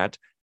than that,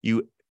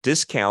 you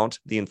discount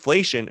the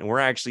inflation and we're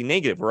actually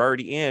negative. We're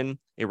already in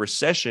a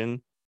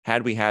recession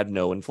had we had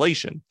no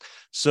inflation.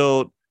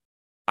 So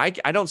I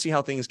don't see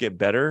how things get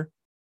better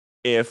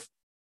if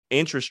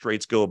interest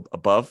rates go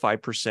above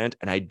 5%,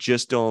 and I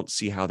just don't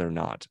see how they're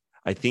not.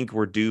 I think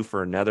we're due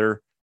for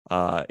another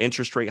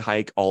interest rate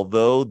hike,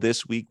 although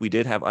this week we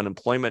did have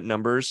unemployment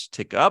numbers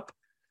tick up,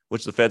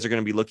 which the feds are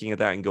going to be looking at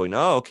that and going,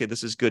 oh, okay,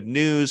 this is good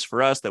news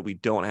for us that we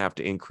don't have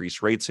to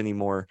increase rates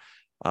anymore,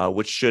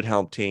 which should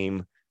help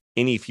tame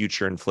any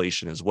future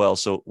inflation as well.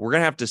 So we're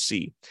going to have to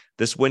see.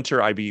 This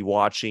winter, I'd be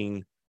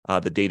watching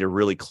the data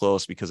really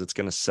close because it's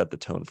going to set the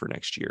tone for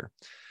next year.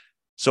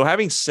 So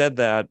having said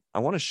that, I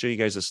want to show you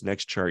guys this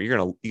next chart.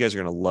 You guys are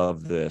going to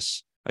love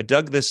this. I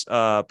dug this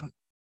up,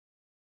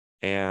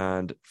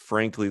 and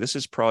frankly, this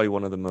is probably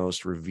one of the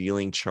most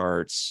revealing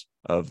charts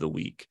of the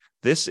week.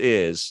 This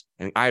is,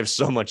 and I have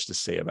so much to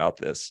say about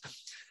this.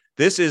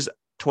 This is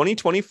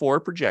 2024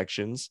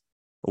 projections.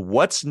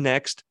 What's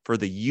next for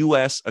the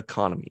U.S.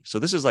 economy? So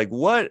this is like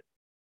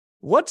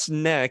what's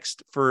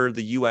next for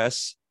the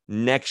U.S.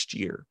 next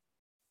year?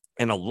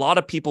 And a lot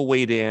of people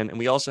weighed in, and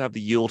we also have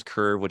the yield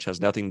curve, which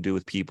has nothing to do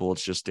with people.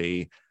 It's just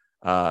a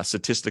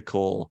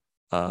statistical,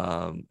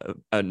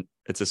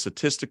 it's a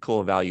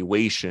statistical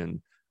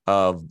evaluation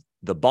of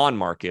the bond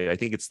market. I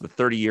think it's the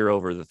 30-year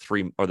over the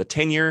 3 or the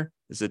 10-year.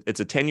 It's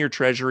a 10-year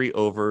treasury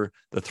over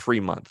the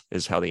 3-month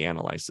is how they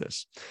analyze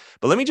this.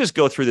 But let me just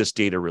go through this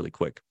data really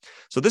quick.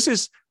 So this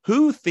is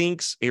who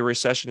thinks a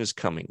recession is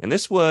coming. And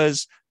this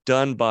was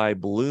done by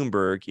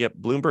Bloomberg. Yep,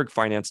 Bloomberg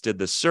Finance did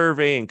this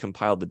survey and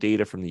compiled the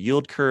data from the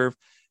yield curve.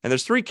 And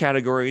there's 3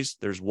 categories.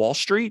 There's Wall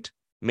Street,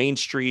 Main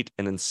Street,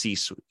 and then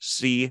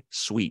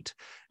C-suite.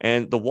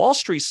 And the Wall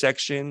Street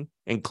section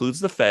includes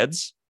the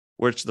Feds,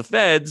 which the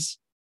Feds,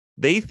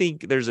 they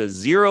think there's a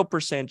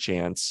 0%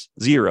 chance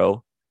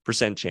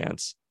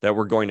that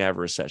we're going to have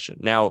a recession.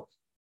 Now,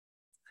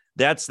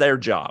 that's their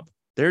job.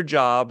 Their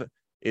job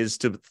is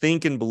to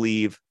think and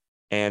believe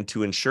and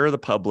to ensure the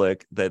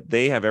public that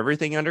they have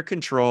everything under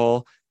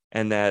control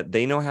and that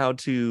they know how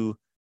to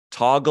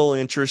toggle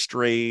interest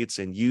rates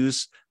and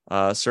use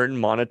certain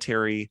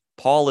monetary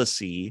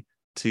policy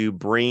to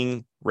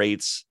bring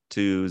rates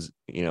to,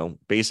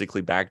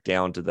 basically back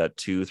down to that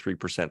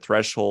 2-3%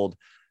 threshold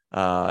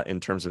in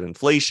terms of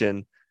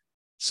inflation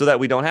so that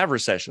we don't have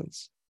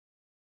recessions.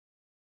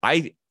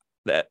 I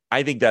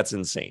think that's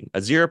insane. A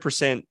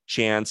 0%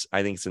 chance,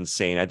 I think it's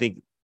insane. I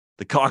think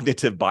the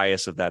cognitive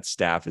bias of that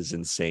staff is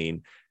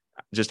insane.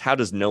 Just how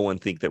does no one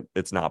think that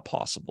it's not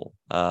possible?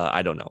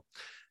 I don't know.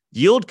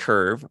 Yield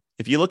curve.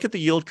 If you look at the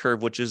yield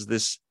curve, which is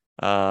this,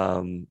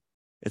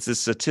 it's a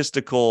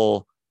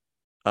statistical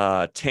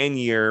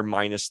 10-year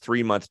minus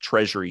 3-month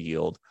treasury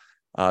yield,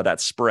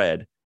 that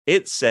spread,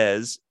 it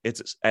says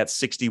it's at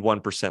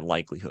 61%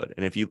 likelihood.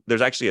 And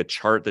there's actually a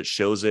chart that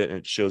shows it, and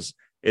it shows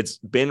it's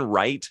been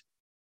right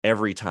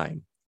every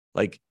time.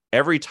 Like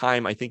every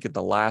time, I think in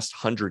the last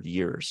 100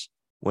 years,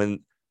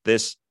 when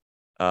this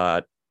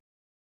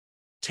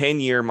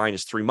 10-year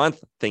minus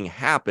 3-month thing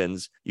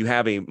happens, you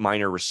have a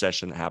minor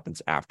recession that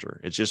happens after.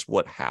 It's just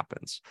what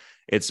happens.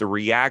 It's a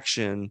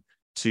reaction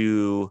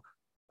to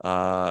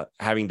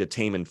having to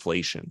tame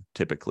inflation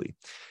typically.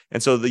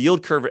 And so the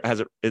yield curve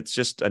it's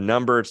just a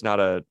number. It's not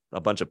a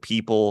bunch of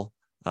people.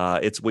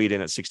 It's weighed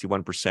in at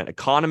 61%.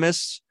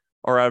 Economists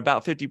are at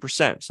about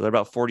 50%. So they're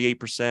about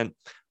 48%.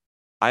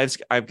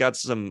 I've got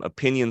some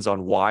opinions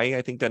on why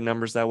I think that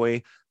number's that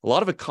way. A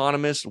lot of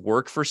economists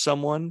work for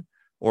someone,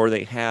 or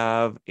they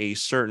have a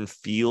certain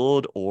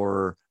field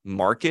or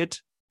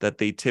market that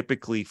they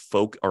typically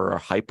are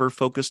hyper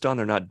focused on.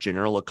 They're not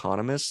general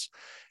economists.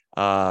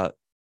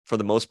 For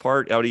the most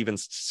part, I would even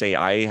say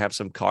I have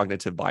some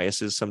cognitive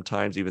biases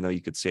sometimes, even though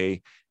you could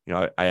say,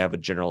 I have a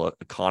general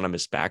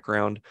economist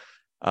background.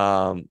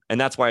 And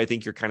that's why I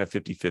think you're kind of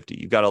 50-50.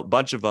 You've got a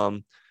bunch of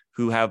them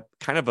who have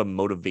kind of a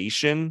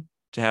motivation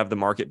to have the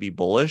market be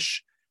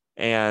bullish.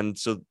 And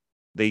so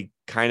they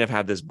kind of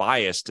have this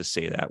bias to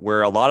say that,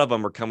 where a lot of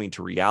them are coming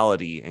to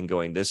reality and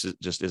going, this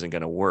just isn't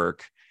going to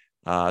work.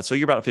 So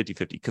you're about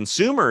 50-50.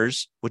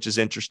 Consumers, which is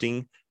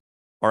interesting,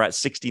 are at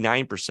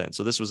 69%.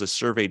 So this was a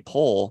surveyed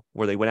poll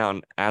where they went out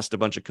and asked a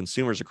bunch of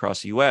consumers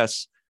across the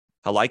US,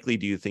 how likely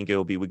do you think it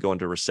will be we go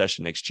into a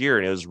recession next year?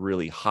 And it was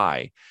really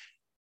high.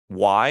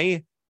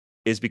 Why?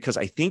 Is because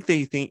I think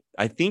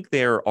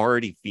they're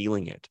already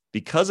feeling it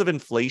because of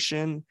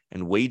inflation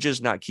and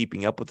wages not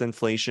keeping up with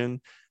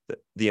inflation.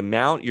 The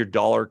amount your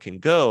dollar can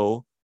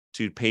go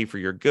to pay for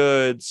your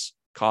goods,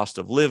 cost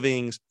of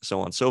living,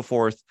 so on and so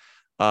forth,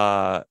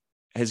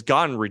 has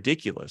gotten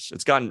ridiculous.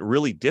 It's gotten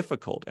really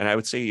difficult. And I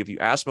would say if you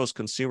ask most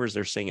consumers,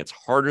 they're saying it's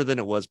harder than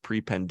it was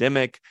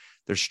pre-pandemic.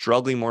 They're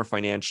struggling more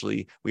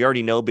financially. We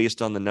already know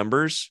based on the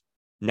numbers,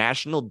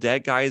 national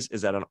debt, guys,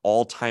 is at an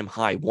all-time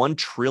high, 1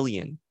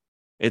 trillion.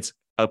 It's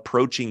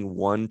approaching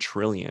 1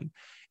 trillion.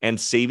 And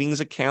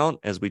savings account,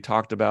 as we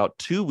talked about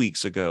 2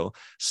 weeks ago,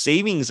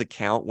 savings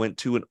account went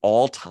to an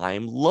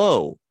all-time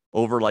low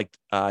over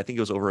I think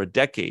it was over a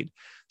decade.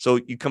 So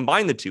you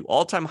combine the two,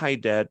 all-time high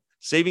debt,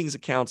 savings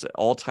accounts at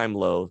all-time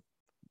low.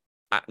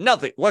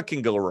 Nothing, what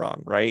can go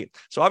wrong, right?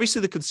 So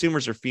obviously the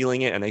consumers are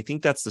feeling it. And I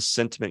think that's the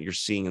sentiment you're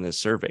seeing in this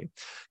survey.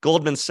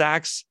 Goldman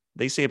Sachs,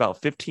 they say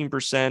about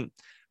 15%.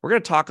 We're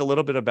going to talk a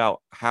little bit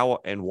about how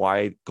and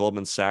why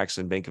Goldman Sachs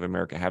and Bank of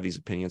America have these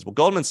opinions. Well,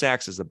 Goldman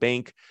Sachs is a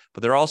bank,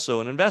 but they're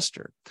also an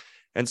investor.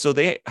 And so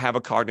they have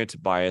a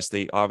cognitive bias.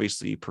 They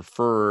obviously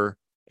prefer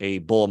a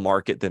bull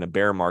market than a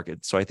bear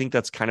market. So I think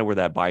that's kind of where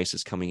that bias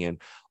is coming in.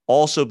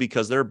 Also,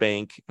 because they're a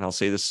bank, and I'll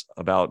say this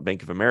about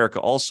Bank of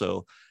America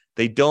also,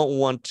 they don't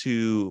want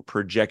to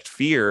project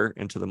fear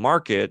into the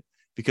market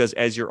because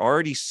as you're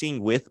already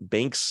seeing with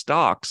bank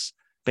stocks,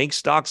 bank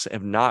stocks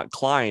have not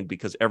climbed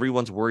because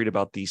everyone's worried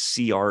about these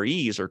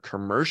CREs or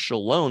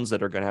commercial loans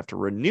that are going to have to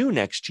renew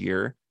next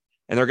year.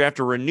 And they're going to have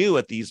to renew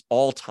at these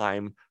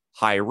all-time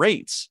high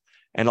rates.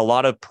 And a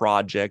lot of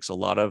projects, a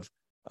lot of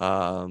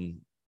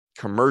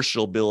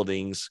commercial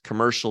buildings,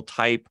 commercial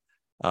type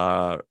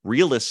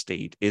real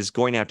estate is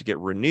going to have to get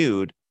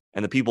renewed.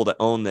 And the people that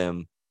own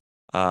them,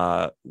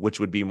 which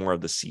would be more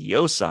of the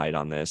CEO side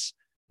on this,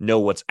 know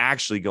what's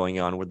actually going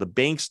on, where the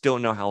banks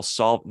don't know how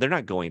they're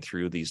not going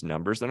through these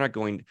numbers. They're not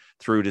going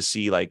through to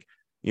see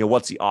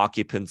what's the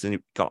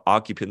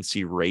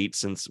occupancy rate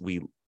since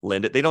we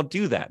lend it. They don't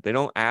do that. They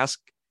don't ask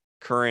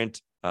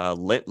current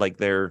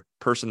their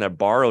person that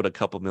borrowed a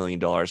couple $1 million,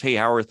 hey,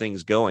 how are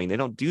things going? They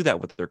don't do that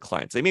with their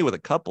clients. They may with a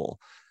couple,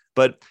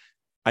 but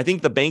I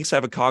think the banks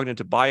have a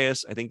cognitive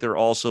bias. I think they're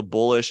also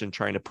bullish and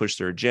trying to push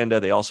their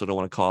agenda. They also don't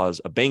want to cause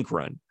a bank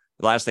run.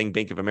 The last thing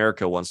Bank of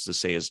America wants to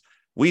say is,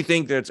 we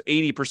think that it's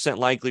 80%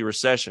 likely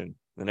recession.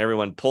 And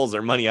everyone pulls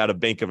their money out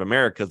of Bank of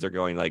America because they're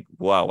going like,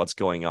 wow, what's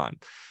going on?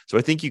 So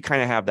I think you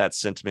kind of have that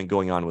sentiment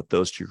going on with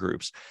those two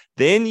groups.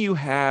 Then you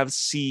have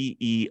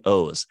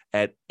CEOs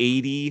at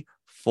 84%.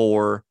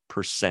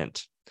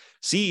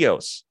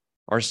 CEOs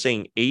are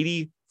saying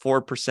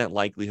 84%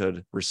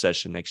 likelihood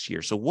recession next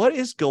year. So what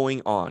is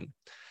going on?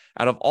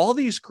 Out of all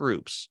these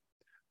groups,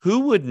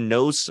 who would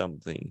know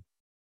something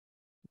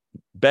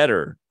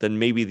better than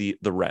maybe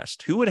the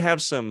rest? Who would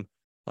have some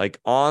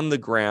on the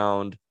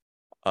ground,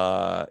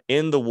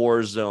 in the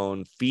war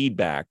zone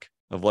feedback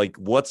of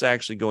what's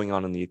actually going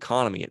on in the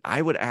economy? And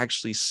I would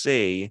actually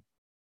say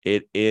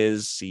it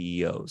is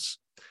CEOs.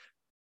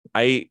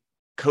 I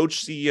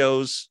coach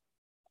CEOs.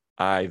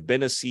 I've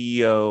been a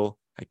CEO.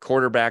 I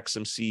quarterback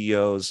some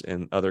CEOs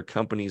and other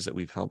companies that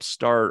we've helped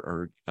start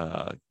or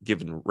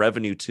given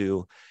revenue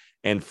to.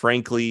 And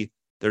frankly,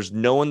 there's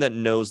no one that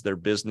knows their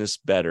business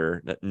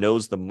better, that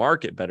knows the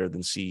market better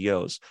than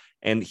CEOs.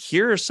 And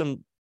here are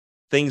some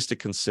things to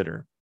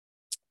consider.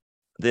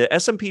 The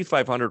S&P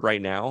 500 right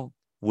now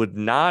would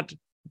not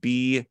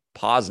be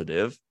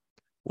positive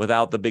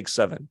without the big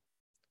seven.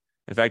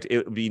 In fact,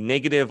 it would be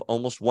negative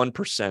almost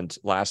 1%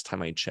 last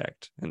time I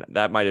checked. And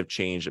that might have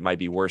changed. It might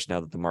be worse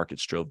now that the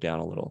market's drove down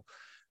a little.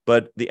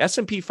 But the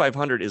S&P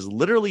 500 is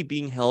literally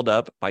being held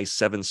up by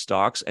 7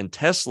 stocks. And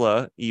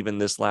Tesla, even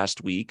this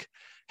last week,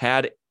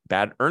 had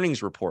bad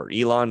earnings report.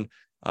 Elon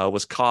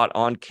was caught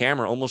on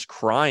camera almost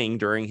crying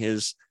during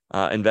his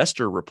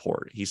investor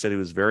report. He said he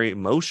was very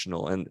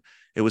emotional, and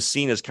it was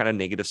seen as kind of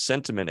negative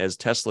sentiment as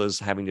Tesla is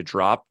having to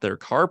drop their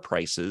car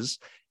prices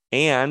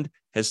and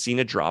has seen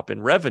a drop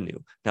in revenue.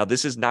 Now,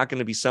 this is not going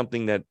to be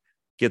something that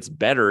gets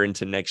better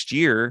into next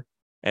year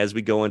as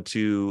we go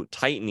into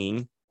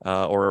tightening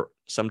or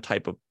some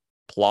type of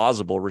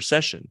plausible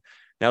recession.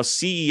 Now,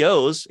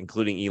 CEOs,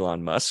 including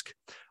Elon Musk,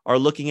 are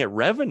looking at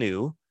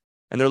revenue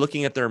and they're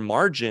looking at their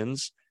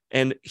margins.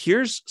 And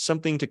here's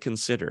something to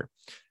consider.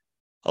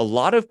 A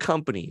lot of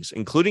companies,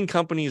 including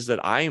companies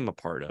that I am a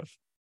part of,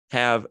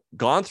 have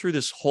gone through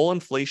this whole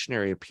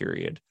inflationary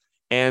period.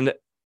 And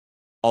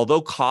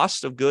although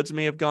cost of goods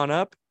may have gone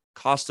up,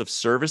 cost of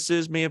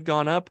services may have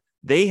gone up,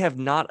 they have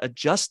not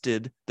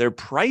adjusted their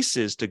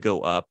prices to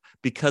go up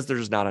because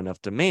there's not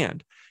enough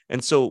demand.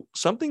 And so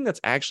something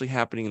that's actually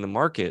happening in the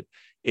market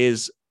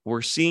is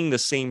we're seeing the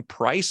same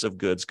price of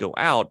goods go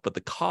out, but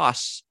the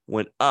costs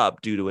went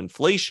up due to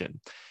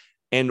inflation.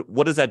 And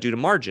what does that do to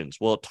margins?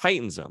 Well, it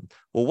tightens them.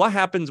 Well, what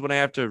happens when I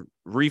have to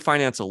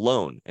refinance a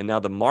loan and now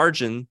the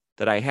margin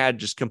that I had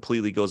just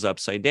completely goes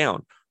upside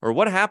down? Or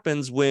what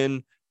happens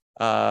when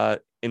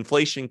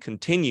inflation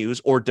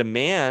continues or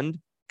demand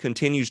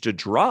continues to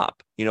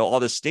drop? All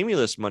the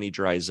stimulus money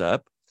dries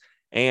up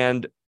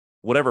and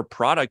whatever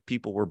product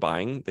people were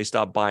buying, they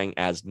stop buying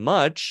as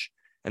much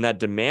and that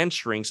demand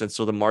shrinks. And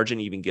so the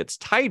margin even gets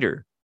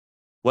tighter.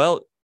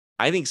 Well,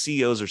 I think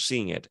CEOs are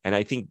seeing it. And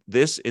I think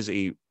this is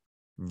a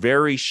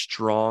very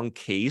strong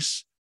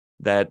case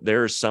that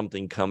there is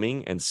something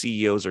coming and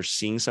CEOs are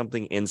seeing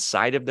something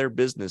inside of their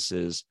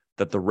businesses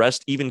that the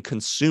rest, even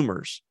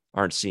consumers,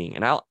 aren't seeing.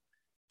 And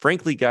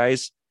frankly,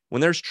 guys,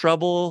 when there's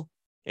trouble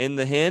in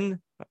the hen,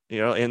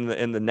 in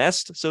the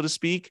nest, so to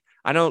speak,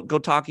 I don't go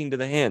talking to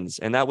the hens.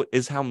 And that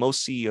is how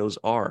most CEOs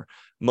are.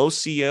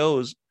 Most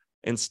CEOs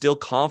instill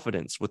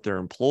confidence with their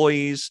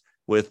employees,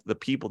 with the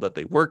people that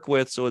they work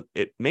with. So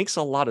it makes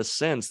a lot of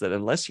sense that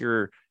unless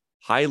you're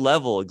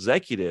high-level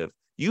executive,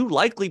 you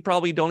likely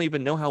probably don't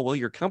even know how well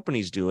your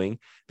company's doing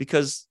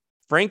because,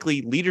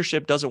 frankly,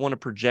 leadership doesn't want to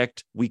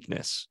project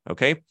weakness,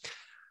 okay?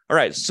 All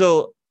right,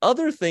 so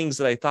other things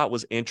that I thought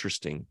was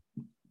interesting.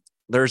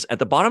 There's at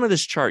the bottom of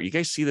this chart, you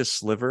guys see this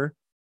sliver?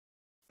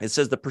 It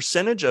says the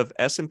percentage of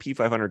S&P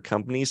 500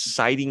 companies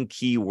citing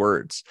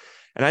keywords.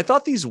 And I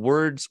thought these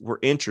words were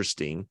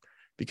interesting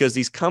because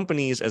these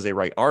companies, as they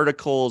write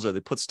articles or they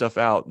put stuff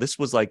out, this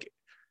was like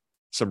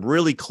some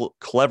really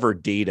clever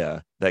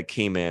data that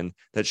came in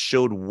that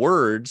showed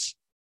words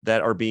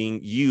that are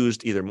being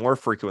used either more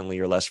frequently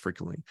or less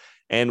frequently.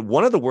 And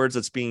one of the words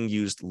that's being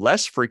used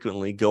less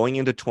frequently going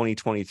into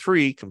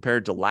 2023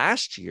 compared to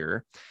last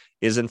year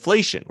is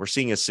inflation. We're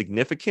seeing a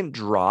significant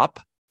drop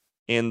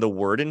in the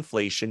word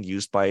inflation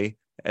used by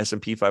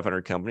S&P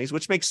 500 companies,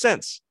 which makes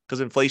sense because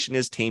inflation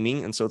is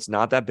taming, and so it's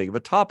not that big of a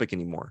topic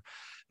anymore.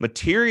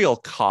 Material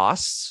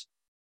costs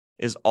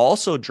is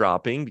also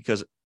dropping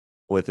because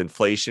with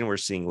inflation, we're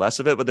seeing less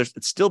of it, but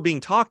it's still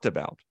being talked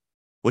about,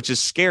 which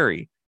is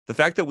scary. The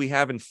fact that we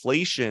have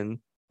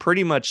inflation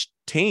pretty much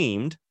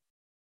tamed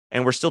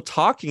and we're still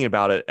talking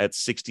about it at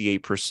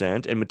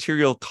 68%, and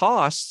material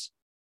costs,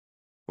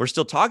 we're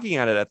still talking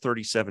at it at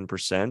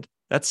 37%.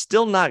 That's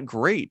still not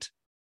great.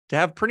 To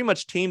have pretty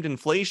much tamed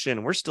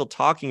inflation, we're still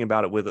talking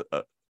about it with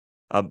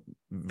a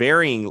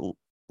varying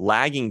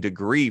lagging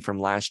degree from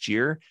last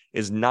year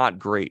is not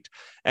great.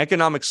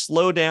 Economic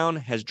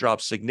slowdown has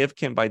dropped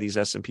significant by these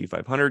S&P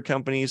 500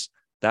 companies.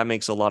 That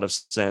makes a lot of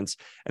sense.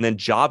 And then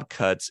job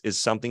cuts is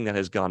something that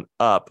has gone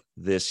up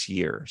this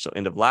year. So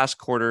end of last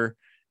quarter,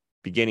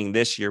 beginning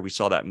this year, we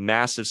saw that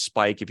massive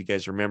spike. If you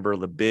guys remember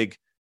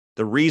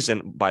the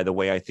reason, by the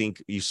way, I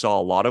think you saw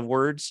a lot of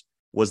words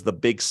was the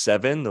big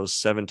seven. Those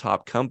 7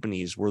 top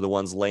companies were the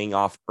ones laying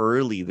off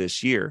early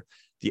this year.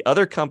 The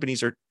other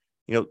companies are,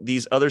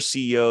 these other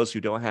CEOs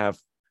who don't have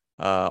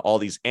all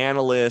these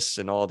analysts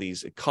and all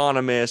these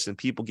economists and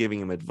people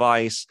giving them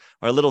advice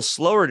are a little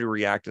slower to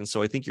react. And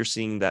so I think you're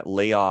seeing that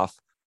layoff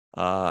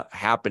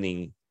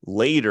happening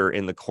later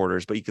in the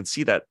quarters, but you can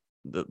see that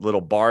the little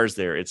bars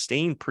there, it's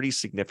staying pretty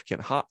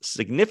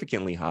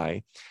significantly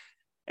high.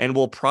 And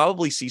we'll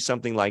probably see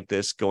something like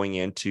this going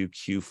into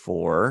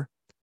Q4,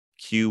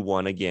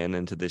 Q1 again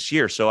into this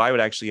year. So I would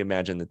actually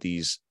imagine that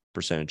these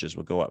percentages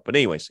will go up. But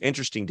anyways,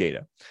 interesting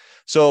data.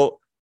 So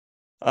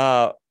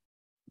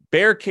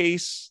bear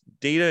case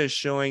data is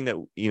showing that,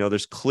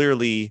 there's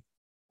clearly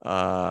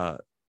a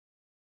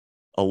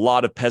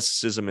lot of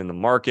pessimism in the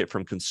market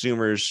from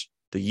consumers,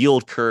 the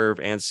yield curve,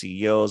 and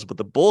CEOs. But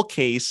the bull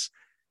case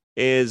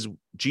is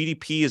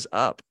GDP is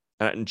up,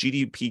 and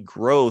GDP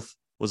growth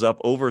was up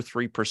over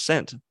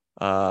 3%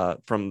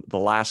 from the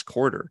last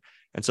quarter.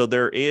 And so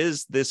there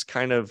is this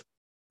kind of,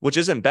 which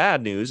isn't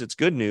bad news, it's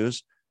good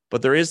news,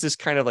 but there is this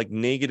kind of like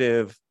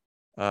negative,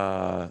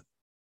 what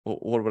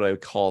would I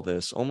call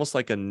this? Almost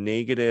like a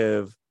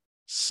negative,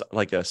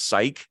 like a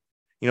psych.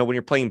 When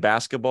you're playing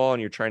basketball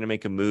and you're trying to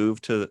make a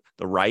move to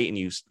the right and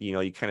you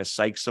kind of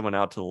psych someone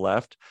out to the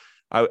left.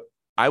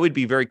 I would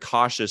be very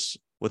cautious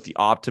with the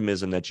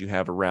optimism that you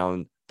have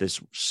around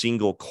this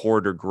single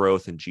quarter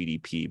growth in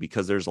GDP,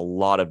 because there's a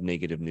lot of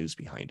negative news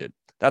behind it.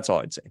 That's all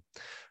I'd say.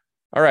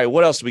 All right,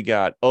 what else we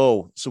got?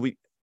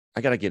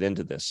 I got to get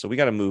into this. So we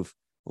got to move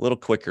a little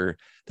quicker.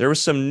 There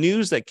was some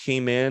news that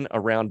came in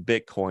around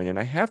Bitcoin, and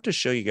I have to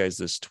show you guys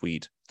this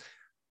tweet.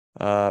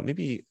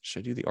 Maybe should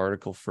I do the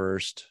article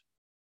first?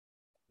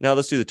 No,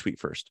 let's do the tweet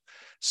first.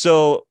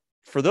 So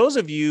for those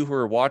of you who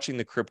are watching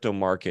the crypto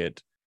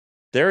market,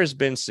 there has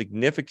been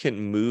significant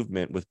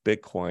movement with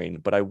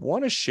Bitcoin, but I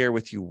want to share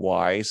with you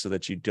why, so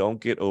that you don't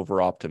get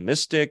over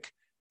optimistic.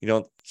 You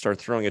don't start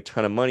throwing a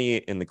ton of money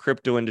in the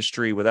crypto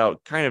industry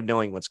without kind of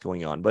knowing what's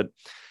going on. But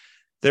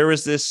there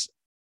was this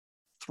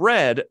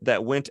thread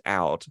that went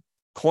out.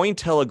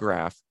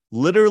 Cointelegraph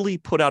literally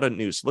put out a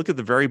news. Look at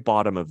the very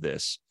bottom of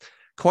this.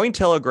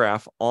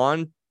 Cointelegraph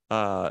on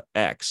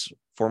X,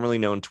 formerly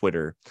known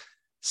Twitter,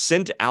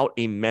 sent out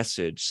a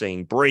message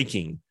saying,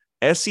 breaking,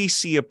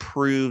 SEC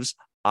approves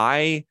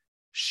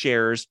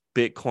iShares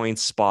Bitcoin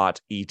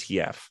spot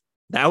ETF.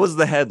 That was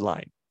the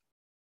headline.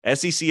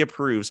 SEC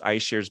approves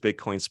iShares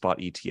Bitcoin spot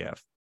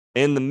ETF.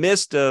 In the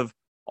midst of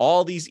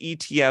all these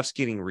ETFs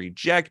getting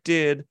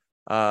rejected,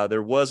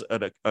 there was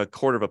a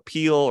court of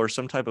appeal or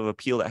some type of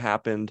appeal that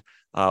happened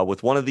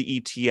with one of the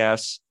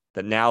ETFs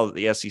that now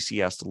the SEC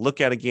has to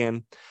look at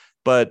again.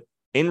 But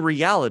in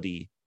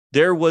reality,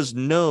 there was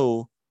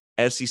no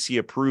SEC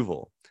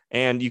approval.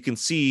 And you can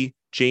see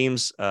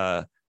James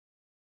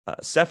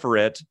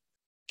Seferet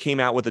came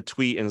out with a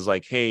tweet and is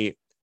like, hey,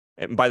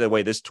 and by the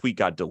way, this tweet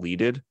got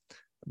deleted,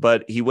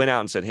 but he went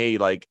out and said, hey,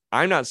 like,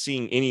 I'm not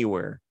seeing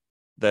anywhere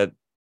that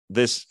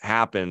this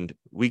happened.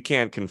 We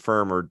can't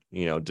confirm or,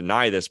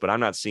 deny this, but I'm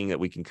not seeing that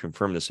we can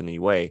confirm this in any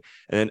way.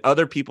 And then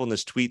other people in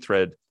this tweet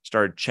thread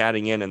started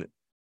chatting in, and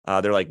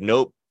they're like,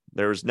 nope,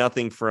 there was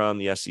nothing from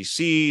the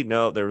SEC.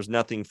 No, there was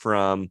nothing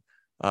from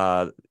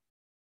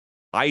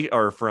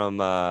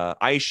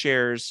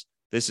iShares.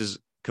 This is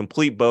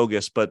complete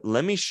bogus. But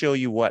let me show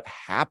you what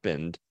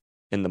happened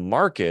in the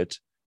market,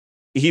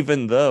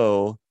 even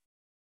though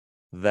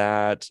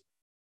that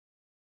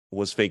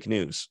was fake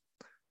news.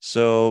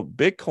 So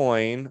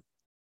Bitcoin, let's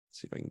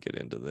see if I can get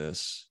into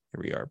this.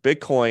 Here we are.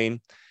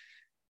 Bitcoin.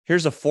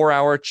 Here's a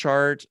 4-hour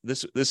chart.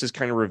 This is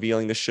kind of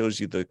revealing. This shows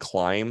you the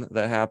climb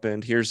that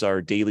happened. Here's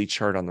our daily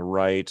chart on the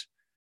right.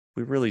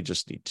 We really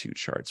just need 2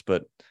 charts,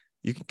 but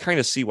you can kind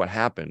of see what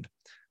happened.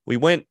 We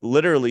went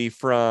literally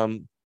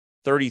from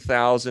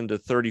 30,000 to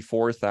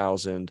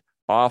 34,000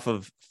 off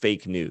of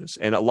fake news.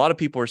 And a lot of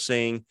people are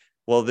saying,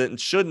 well, then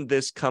shouldn't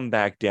this come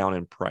back down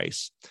in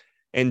price?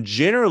 And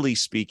generally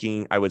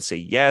speaking, I would say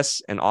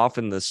yes. And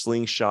often the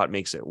slingshot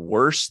makes it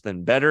worse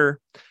than better.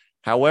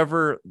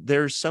 However,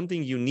 there's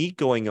something unique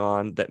going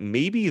on that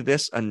maybe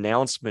this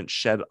announcement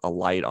shed a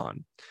light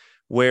on.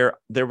 where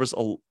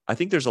I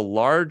think there's a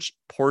large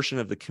portion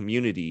of the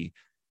community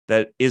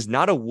that is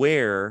not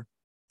aware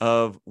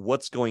of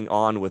what's going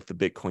on with the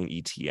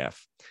Bitcoin ETF.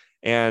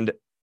 And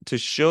to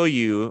show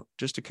you,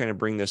 just to kind of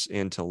bring this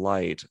into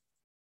light,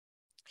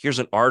 here's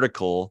an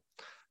article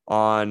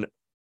on,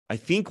 I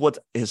think, what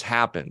has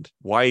happened,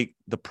 why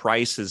the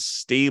price has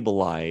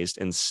stabilized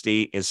and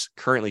is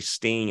currently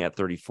staying at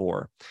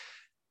 34.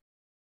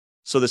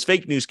 So this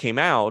fake news came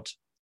out,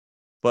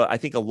 but I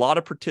think a lot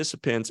of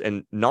participants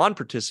and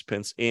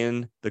non-participants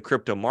in the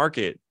crypto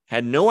market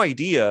had no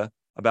idea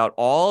about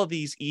all of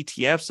these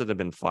ETFs that have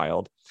been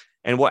filed.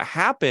 And what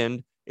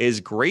happened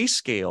is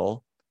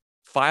Grayscale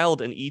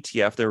filed an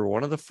ETF. They were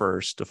one of the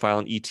first to file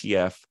an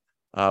ETF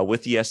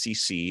with the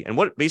SEC. And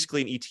what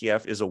basically an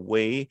ETF is a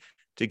way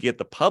to get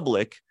the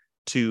public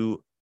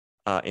to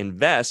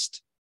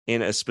invest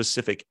in a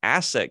specific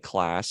asset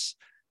class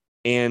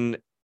in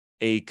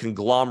a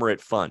conglomerate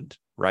fund,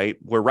 right?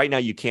 Where right now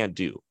you can't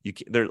do.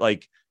 They're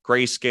like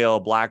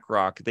Grayscale,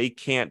 BlackRock, they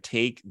can't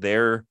take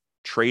their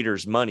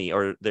traders' money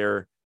or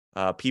their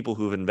people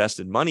who've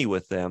invested money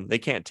with them. They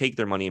can't take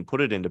their money and put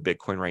it into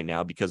Bitcoin right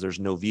now because there's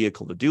no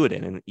vehicle to do it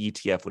in. And an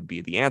ETF would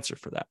be the answer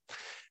for that.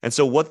 And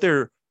so what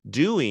they're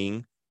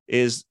doing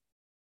is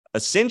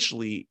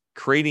essentially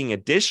creating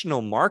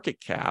additional market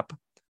cap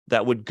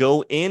that would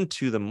go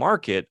into the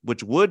market,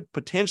 which would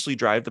potentially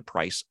drive the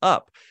price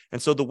up.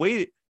 And so the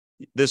way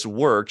this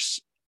works,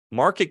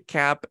 market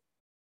cap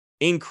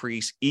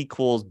increase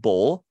equals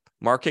bull,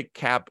 market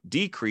cap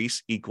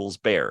decrease equals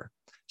bear.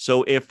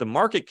 So if the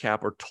market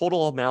cap or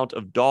total amount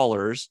of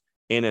dollars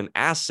in an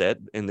asset,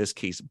 in this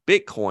case,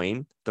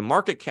 Bitcoin, the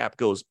market cap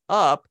goes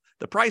up,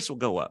 the price will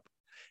go up.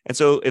 And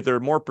so if there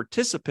are more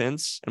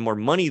participants and more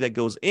money that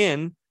goes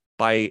in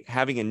by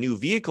having a new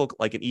vehicle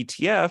like an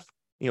ETF,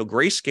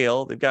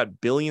 Grayscale, they've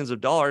got billions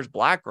of dollars,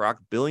 BlackRock,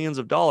 billions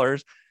of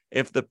dollars.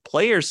 If the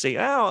players say,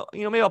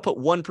 maybe I'll put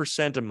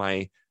 1% of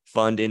my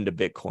fund into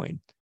Bitcoin,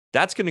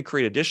 that's going to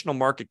create additional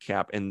market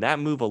cap. And that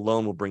move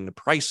alone will bring the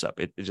price up.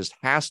 It just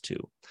has to.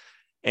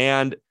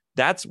 And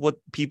that's what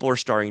people are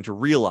starting to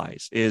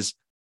realize is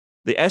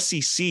the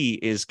SEC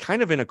is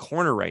kind of in a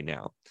corner right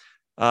now.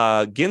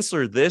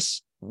 Gensler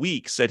this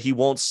week said he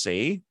won't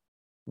say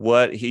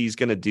what he's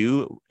going to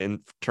do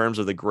in terms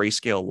of the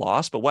Grayscale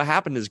loss. But what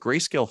happened is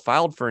Grayscale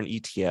filed for an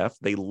ETF.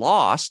 They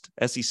lost.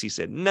 SEC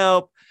said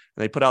nope.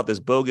 And they put out this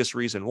bogus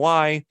reason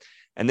why.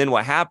 And then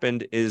what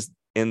happened is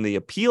in the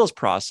appeals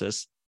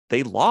process,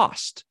 they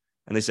lost.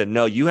 And they said,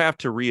 no, you have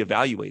to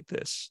reevaluate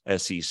this,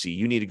 SEC.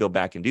 You need to go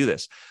back and do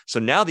this. So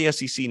now the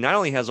SEC not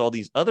only has all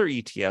these other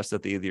ETFs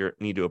that they either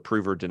need to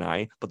approve or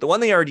deny, but the one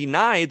they already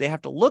denied, they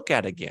have to look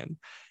at again.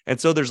 And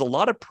so there's a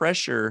lot of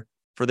pressure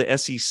for the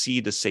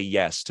SEC to say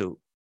yes to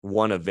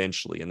one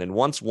eventually. And then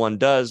once one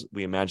does,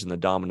 we imagine the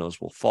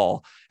dominoes will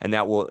fall and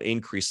that will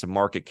increase the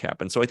market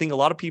cap. And so I think a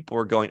lot of people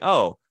are going,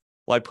 oh,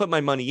 well, I put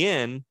my money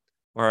in,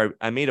 or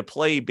I made a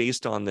play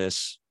based on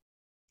this,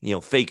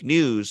 fake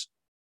news.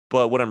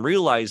 But what I'm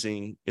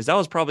realizing is that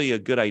was probably a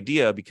good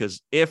idea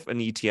because if an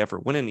ETF or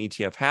when an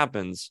ETF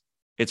happens,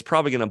 it's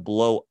probably going to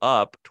blow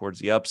up towards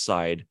the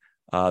upside,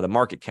 the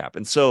market cap.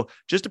 And so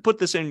just to put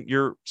this in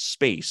your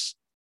space,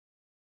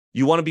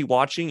 you want to be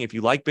watching if you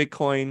like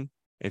Bitcoin,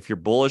 if you're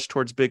bullish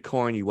towards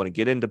Bitcoin, you want to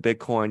get into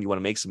Bitcoin, you want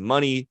to make some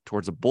money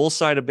towards the bull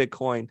side of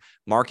Bitcoin,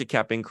 market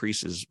cap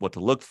increase is what to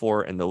look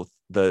for. And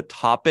the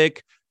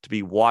topic to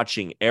be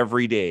watching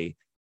every day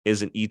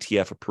is an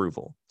ETF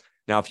approval.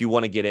 Now, if you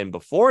want to get in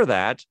before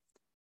that,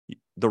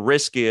 the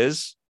risk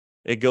is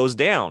it goes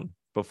down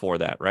before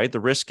that, right? The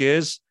risk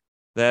is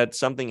that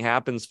something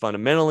happens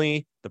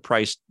fundamentally, the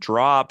price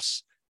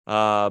drops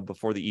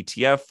before the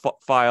ETF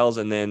files,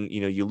 and then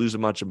you lose a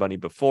bunch of money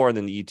before, and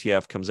then the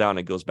ETF comes out and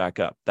it goes back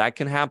up. That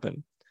can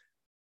happen.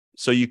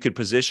 So you could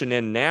position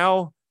in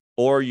now,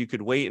 or you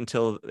could wait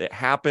until it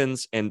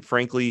happens. And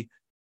frankly,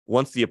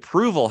 once the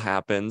approval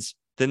happens,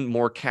 then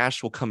more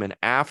cash will come in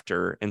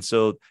after. And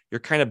so you're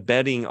kind of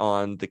betting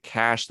on the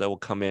cash that will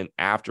come in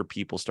after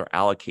people start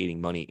allocating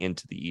money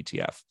into the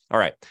ETF. All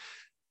right.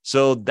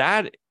 So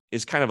that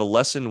is kind of a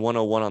lesson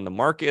 101 on the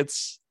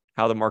markets,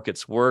 how the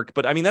markets work.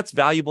 But I mean, that's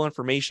valuable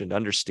information to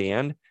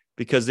understand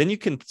because then you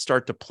can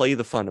start to play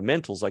the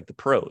fundamentals like the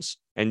pros.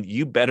 And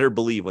you better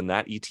believe when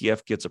that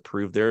ETF gets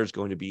approved, there's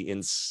going to be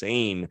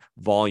insane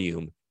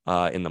volume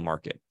in the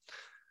market.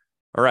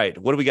 All right.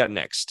 What do we got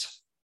next?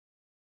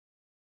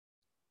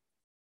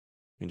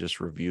 Let me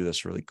just review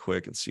this really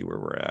quick and see where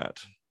we're at.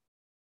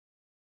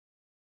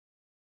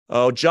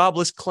 Oh,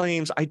 jobless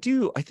claims. I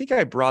think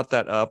I brought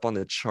that up on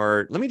the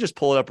chart. Let me just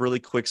pull it up really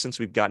quick since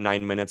we've got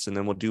 9 minutes and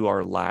then we'll do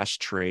our last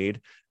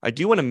trade. I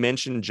do want to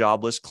mention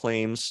jobless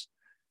claims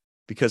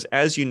because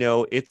as you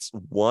know, it's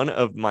one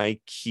of my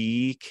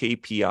key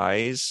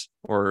KPIs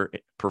or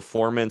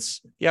performance.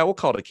 Yeah, we'll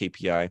call it a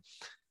KPI.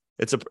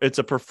 It's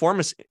a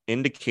performance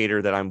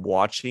indicator that I'm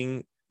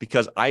watching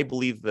because I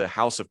believe the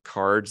house of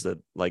cards that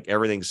like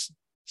everything's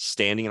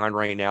standing on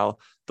right now,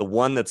 the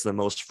one that's the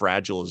most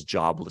fragile is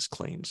jobless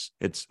claims.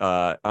 It's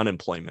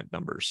unemployment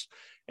numbers.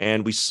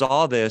 And we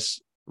saw this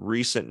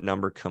recent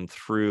number come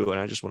through, and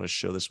I just want to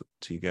show this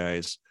to you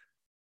guys.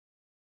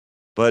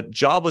 But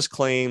jobless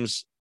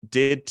claims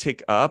did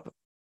tick up,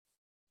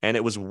 and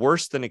it was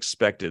worse than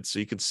expected. So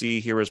you can see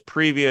here is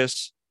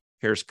previous,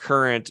 here's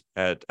current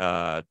at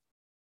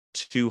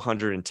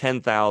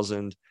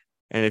 210,000.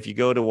 And if you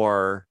go to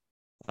our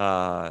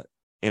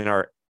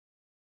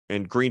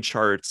in Green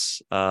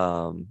Charts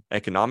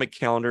economic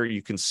calendar,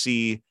 you can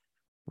see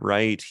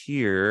right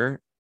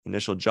here,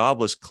 initial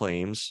jobless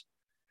claims.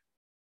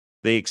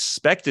 They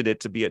expected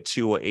it to be at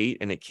 208,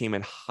 and it came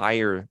in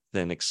higher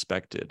than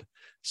expected.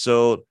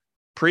 So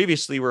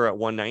previously we're at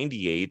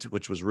 198,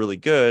 which was really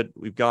good.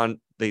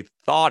 They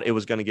thought it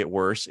was going to get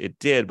worse. It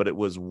did, but it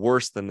was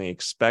worse than they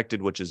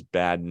expected, which is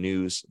bad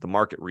news. The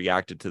market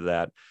reacted to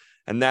that.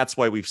 And that's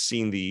why we've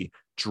seen the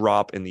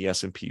drop in the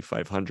S&P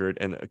 500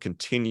 and a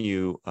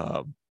continue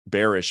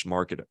bearish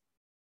market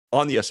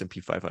on the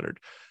S&P 500,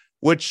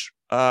 which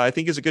I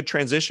think is a good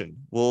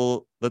transition.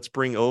 Let's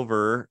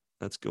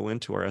go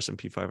into our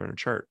S&P 500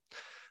 chart.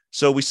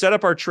 So we set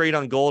up our trade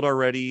on gold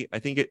already. I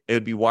think it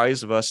would be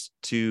wise of us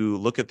to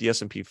look at the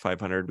S&P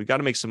 500. We got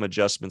to make some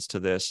adjustments to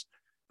this,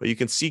 but you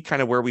can see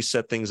kind of where we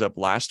set things up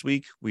last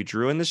week. We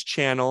drew in this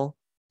channel,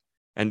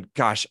 and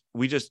gosh,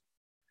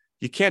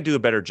 you can't do a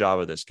better job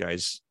of this,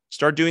 guys.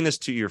 Start doing this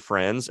to your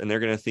friends, and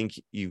they're going to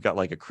think you've got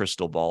like a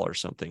crystal ball or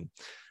something.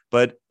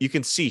 But you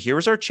can see here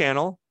was our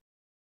channel.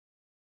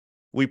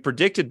 We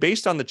predicted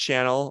based on the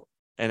channel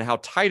and how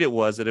tight it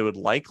was that it would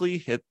likely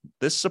hit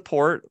this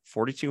support,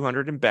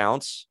 4,200, and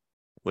bounce,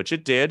 which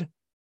it did.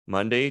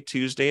 Monday,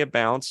 Tuesday, it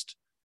bounced,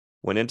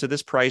 went into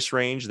this price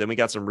range. Then we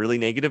got some really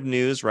negative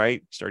news,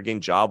 right? Started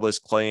getting jobless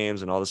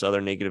claims and all this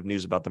other negative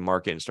news about the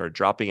market and started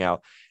dropping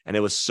out. And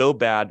it was so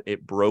bad,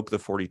 it broke the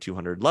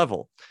 4,200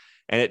 level.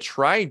 And it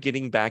tried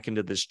getting back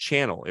into this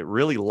channel. It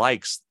really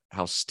likes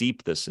how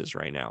steep this is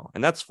right now.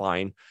 And that's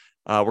fine.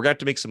 We're going to have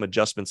to make some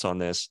adjustments on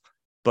this.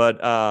 But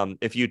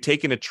if you'd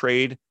taken a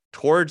trade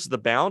towards the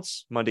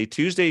bounce Monday,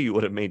 Tuesday, you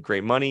would have made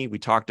great money. We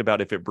talked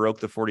about if it broke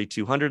the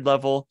 4,200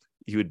 level,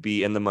 you would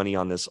be in the money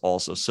on this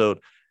also. So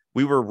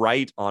we were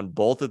right on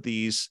both of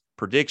these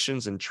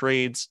predictions and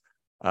trades.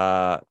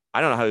 I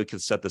don't know how we can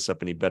set this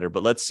up any better,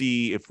 but let's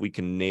see if we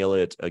can nail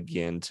it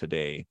again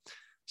today.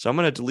 So I'm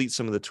going to delete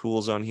some of the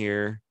tools on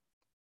here.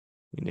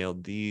 We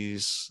nailed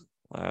these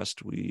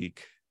last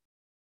week.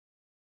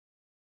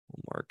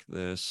 We'll mark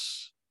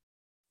this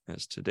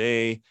as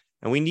today.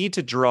 And we need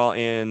to draw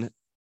in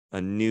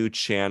a new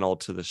channel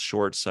to the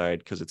short side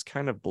because it's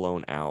kind of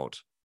blown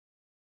out.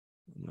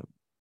 I'm going to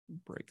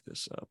break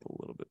this up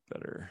a little bit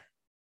better.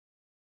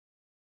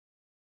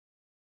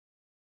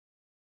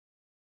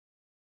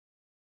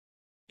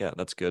 Yeah,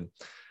 that's good.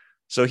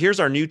 So here's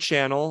our new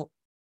channel,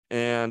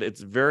 and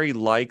it's very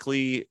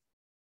likely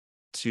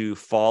to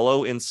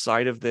follow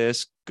inside of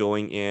this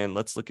going in.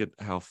 Let's look at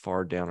how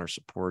far down our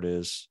support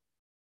is.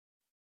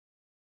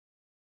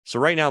 So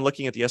right now I'm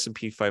looking at the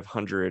S&P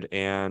 500,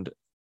 and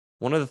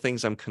one of the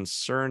things I'm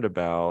concerned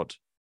about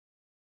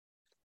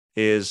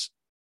is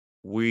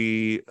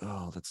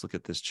let's look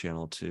at this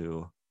channel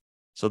too.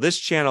 So this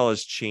channel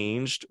has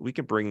changed. We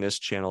can bring this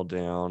channel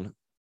down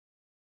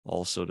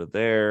also to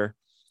there,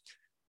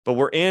 but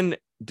we're in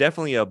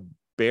definitely a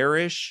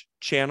bearish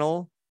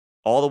channel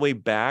all the way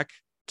back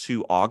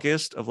to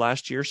August of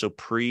last year. So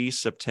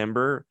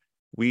pre-September,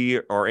 we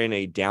are in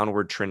a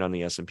downward trend on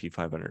the S&P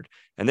 500.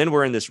 And then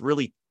we're in this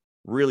really,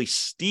 really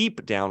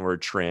steep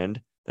downward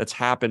trend that's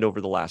happened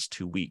over the last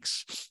 2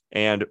 weeks.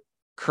 And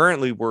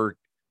currently we're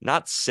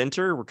not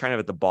center. We're kind of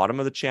at the bottom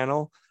of the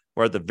channel.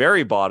 We're at the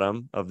very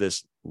bottom of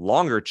this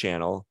longer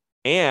channel,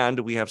 and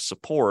we have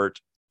support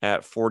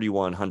at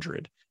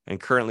 4,100. And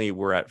currently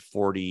we're at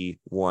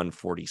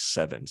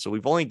 4147. So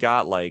we've only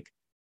got like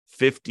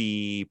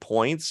 50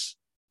 points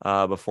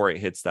before it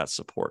hits that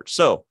support.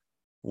 So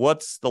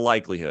what's the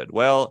likelihood?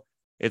 Well,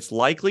 it's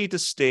likely to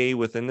stay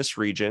within this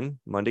region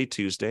Monday,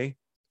 Tuesday.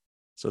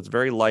 So it's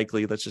very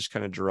likely. Let's just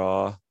kind of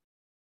draw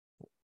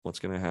what's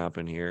going to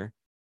happen here.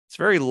 It's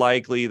very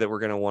likely that we're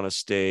going to want to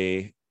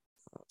stay.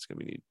 It's going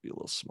to need to be a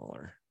little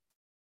smaller.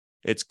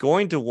 It's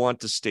going to want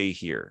to stay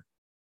here.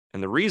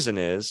 And the reason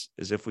is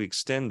if we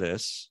extend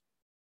this,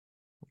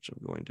 which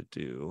I'm going to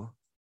do.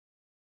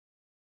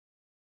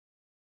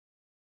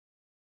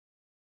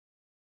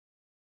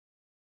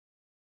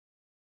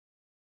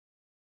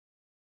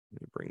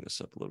 Let me bring this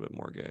up a little bit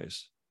more,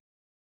 guys.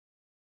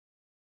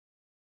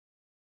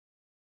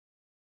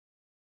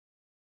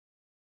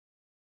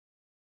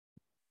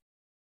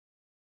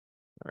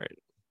 All right.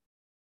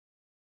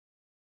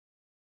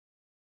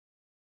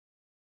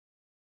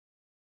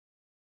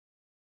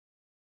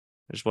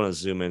 I just want to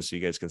zoom in so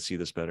you guys can see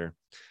this better.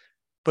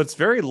 But it's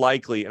very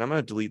likely, and I'm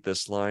going to delete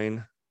this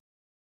line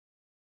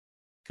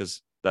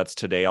because that's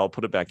today. I'll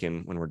put it back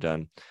in when we're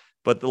done.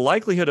 But the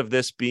likelihood of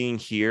this being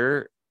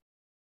here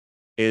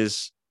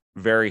is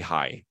very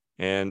high.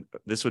 And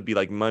this would be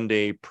like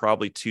Monday,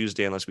 probably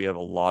Tuesday, unless we have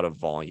a lot of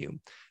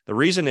volume. The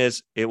reason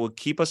is it will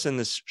keep us in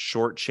this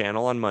short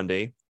channel on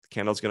Monday. The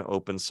candle's going to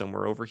open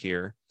somewhere over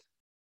here,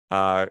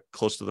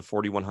 close to the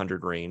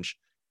 4,100 range.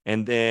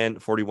 and then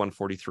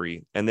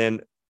 41.43. And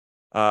then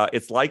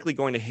it's likely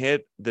going to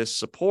hit this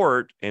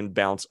support and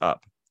bounce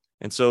up.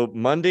 And so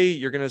Monday,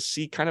 you're going to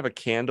see kind of a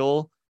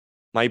candle.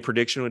 My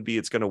prediction would be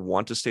it's going to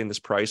want to stay in this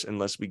price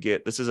unless we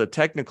get, this is a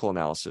technical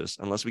analysis,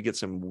 unless we get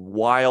some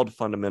wild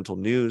fundamental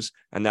news.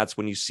 And that's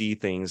when you see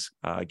things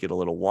get a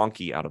little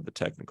wonky out of the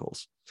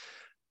technicals.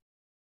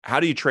 How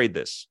do you trade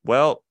this?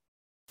 Well,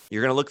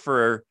 you're going to look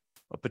for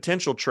a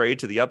potential trade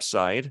to the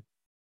upside.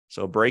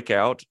 So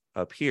breakout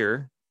up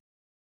here,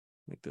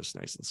 make this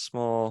nice and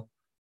small.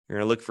 You're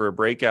going to look for a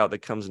breakout that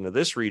comes into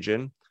this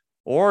region,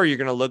 or you're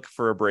going to look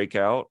for a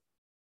breakout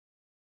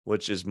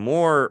which is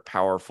more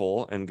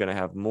powerful and going to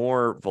have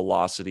more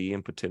velocity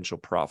and potential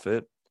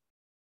profit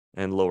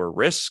and lower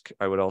risk,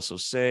 I would also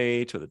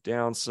say, to the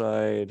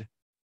downside.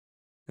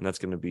 And that's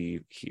going to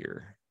be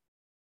here.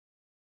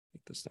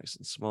 Make this nice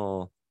and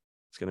small.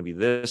 It's going to be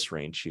this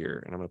range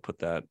here. And I'm going to put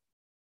that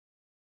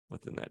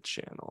within that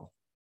channel.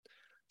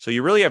 So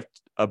you really have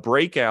a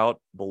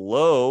breakout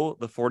below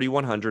the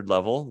 4,100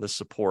 level, the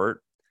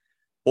support,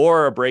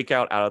 or a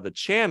breakout out of the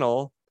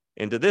channel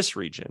into this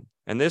region.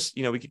 And this,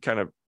 we could kind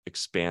of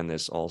expand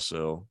this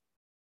also,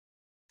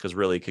 because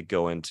really it could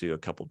go into a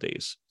couple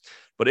days.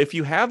 But if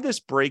you have this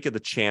break of the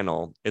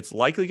channel, it's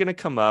likely going to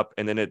come up,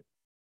 and then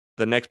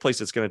the next place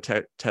it's going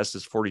to test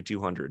is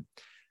 4,200.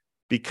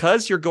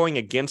 Because you're going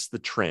against the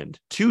trend,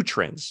 two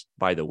trends,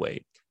 by the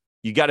way,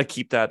 you got to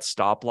keep that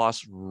stop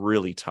loss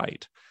really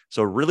tight.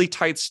 So really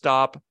tight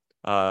stop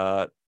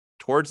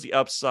towards the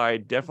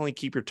upside. Definitely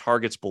keep your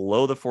targets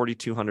below the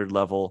 4,200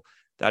 level.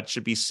 That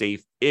should be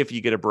safe if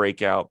you get a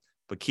breakout.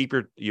 But keep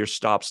your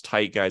stops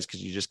tight, guys,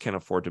 because you just can't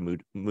afford to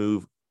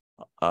move.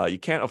 You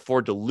can't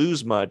afford to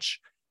lose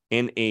much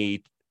in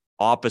a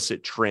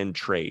opposite trend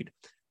trade.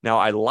 Now,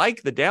 I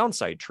like the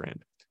downside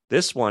trend.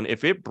 This one,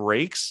 if it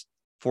breaks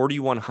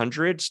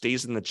 4,100,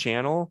 stays in the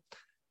channel,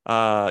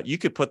 you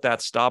could put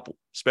that stop,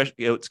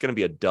 especially it's going to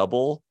be a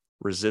double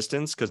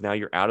resistance because now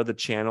you're out of the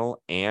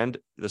channel and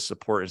the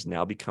support has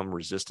now become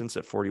resistance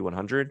at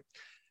 4,100.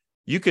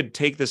 You could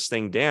take this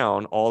thing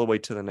down all the way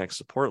to the next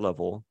support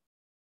level,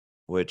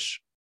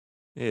 which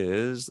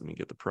is, let me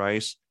get the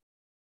price,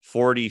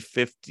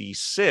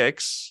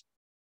 40.56.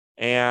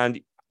 And,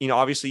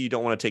 obviously you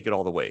don't want to take it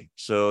all the way.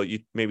 So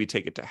you maybe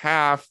take it to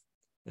half.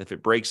 If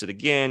it breaks it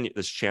again,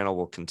 this channel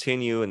will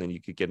continue, and then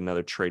you could get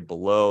another trade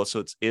below. So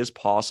it is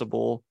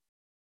possible,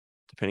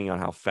 depending on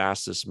how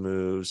fast this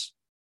moves.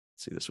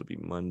 Let's see, this would be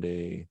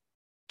Monday,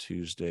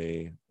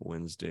 Tuesday,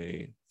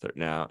 Wednesday.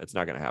 Now it's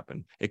not going to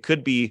happen. It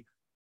could be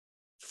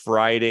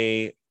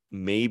Friday.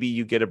 Maybe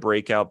you get a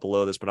breakout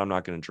below this, but I'm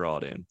not going to draw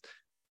it in.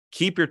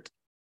 Keep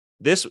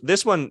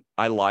this one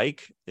I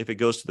like if it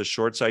goes to the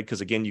short side,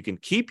 because again, you can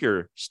keep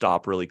your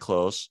stop really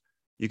close.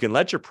 You can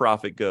let your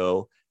profit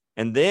go.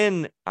 And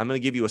then I'm going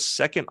to give you a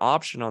second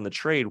option on the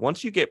trade.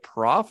 Once you get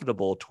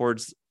profitable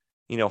towards,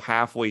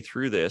 halfway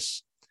through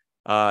this,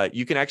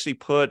 you can actually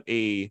put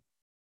a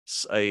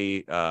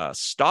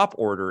stop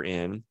order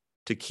in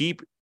to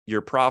keep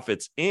your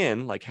profits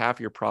in, like half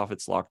your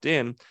profits locked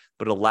in,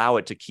 but allow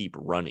it to keep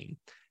running.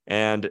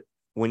 And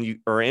when you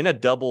are in a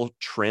double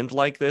trend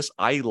like this,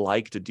 I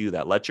like to do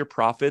that. Let your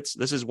profits.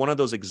 This is one of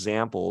those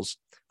examples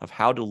of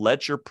how to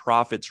let your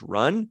profits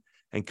run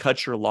and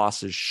cut your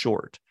losses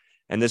short.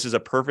 And this is a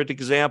perfect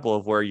example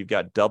of where you've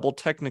got double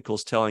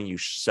technicals telling you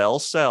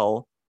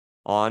sell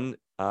on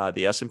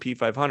the S&P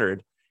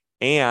 500.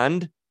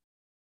 And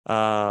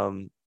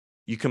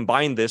you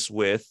combine this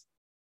with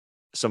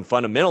some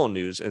fundamental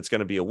news, and it's going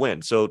to be a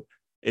win. So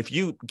if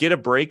you get a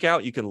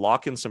breakout, you can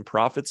lock in some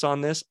profits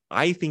on this.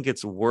 I think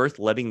it's worth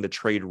letting the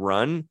trade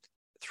run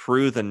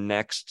through the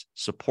next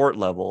support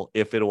level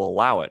if it will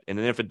allow it. And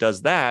then if it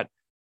does that,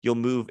 you'll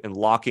move and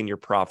lock in your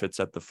profits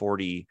at the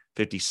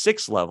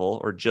 40.56 level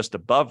or just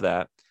above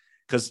that.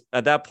 Because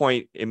at that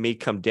point, it may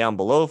come down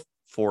below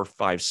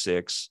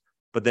 4.56,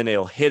 but then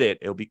it'll hit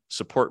it.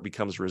 Support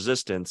becomes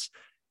resistance.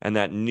 And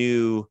that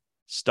new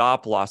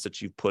stop loss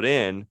that you've put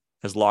in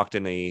has locked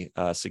in a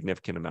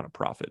significant amount of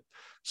profit.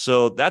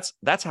 So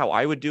that's how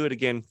I would do it.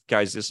 Again,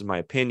 guys, this is my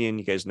opinion.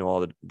 You guys know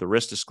all the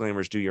risk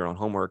disclaimers, do your own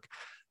homework.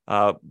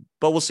 But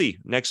we'll see.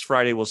 Next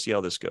Friday, we'll see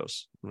how this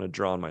goes. I'm going to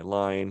draw on my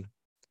line.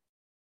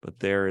 But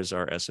there is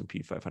our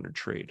S&P 500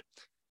 trade.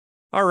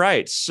 All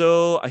right.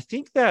 So I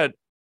think that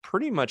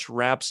pretty much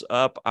wraps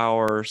up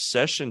our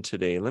session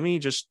today. Let me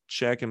just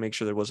check and make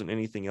sure there wasn't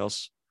anything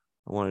else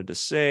I wanted to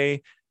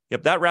say.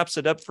 Yep, that wraps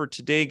it up for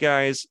today,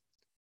 guys.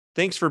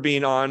 Thanks for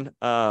being on.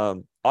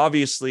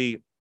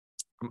 Obviously,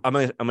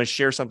 I'm gonna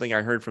share something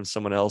I heard from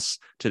someone else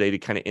today to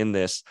kind of end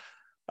this.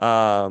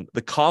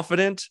 The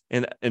confident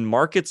in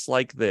markets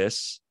like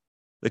this,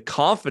 the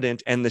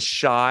confident and the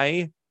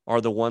shy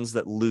are the ones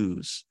that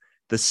lose.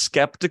 The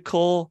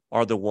skeptical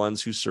are the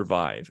ones who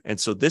survive. And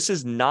so this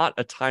is not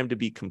a time to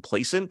be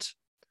complacent.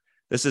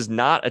 This is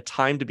not a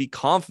time to be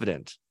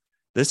confident.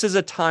 This is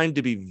a time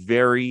to be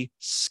very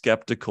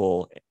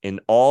skeptical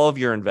in all of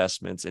your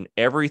investments and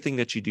everything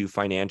that you do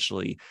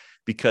financially,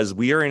 because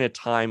we are in a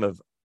time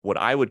of what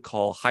I would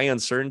call high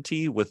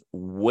uncertainty with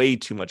way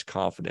too much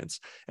confidence.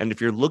 And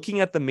if you're looking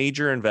at the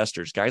major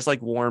investors, guys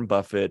like Warren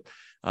Buffett,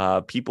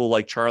 people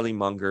like Charlie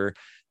Munger,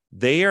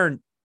 they are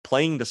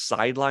playing the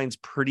sidelines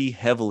pretty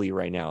heavily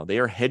right now. They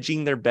are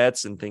hedging their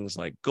bets in things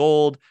like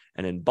gold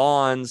and in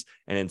bonds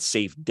and in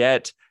safe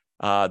debt.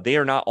 They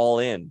are not all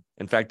in.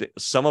 In fact,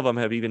 some of them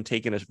have even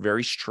taken a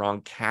very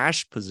strong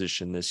cash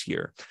position this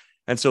year.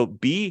 And so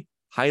be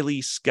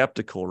highly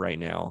skeptical right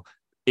now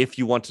if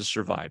you want to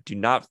survive. Do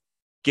not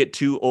get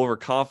too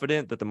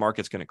overconfident that the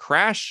market's going to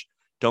crash.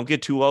 Don't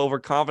get too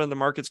overconfident the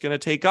market's going to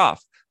take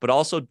off. But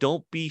also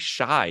don't be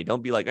shy.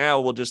 Don't be like,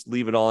 we'll just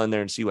leave it all in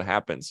there and see what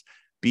happens.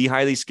 Be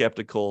highly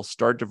skeptical,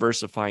 start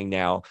diversifying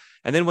now.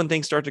 And then when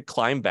things start to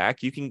climb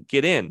back, you can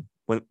get in.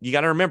 When you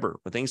got to remember,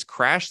 when things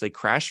crash, they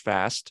crash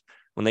fast.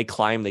 When they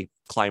climb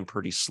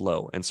pretty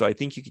slow. And so I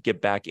think you could get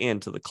back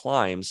into the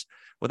climbs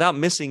without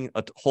missing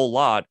a whole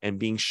lot and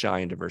being shy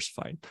and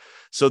diversified.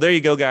 So there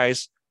you go,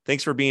 guys.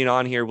 Thanks for being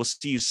on here. We'll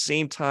see you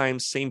same time,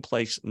 same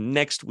place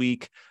next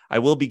week. I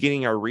will be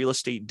getting our real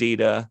estate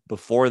data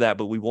before that,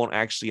 but we won't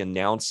actually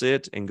announce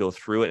it and go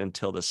through it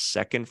until the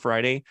second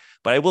Friday.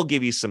 But I will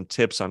give you some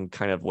tips on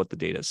kind of what the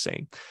data is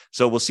saying.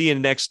 So we'll see you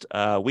next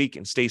week,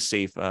 and stay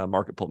safe,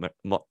 Market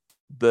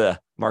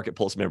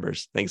Pulse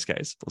members. Thanks,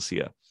 guys. We'll see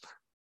you.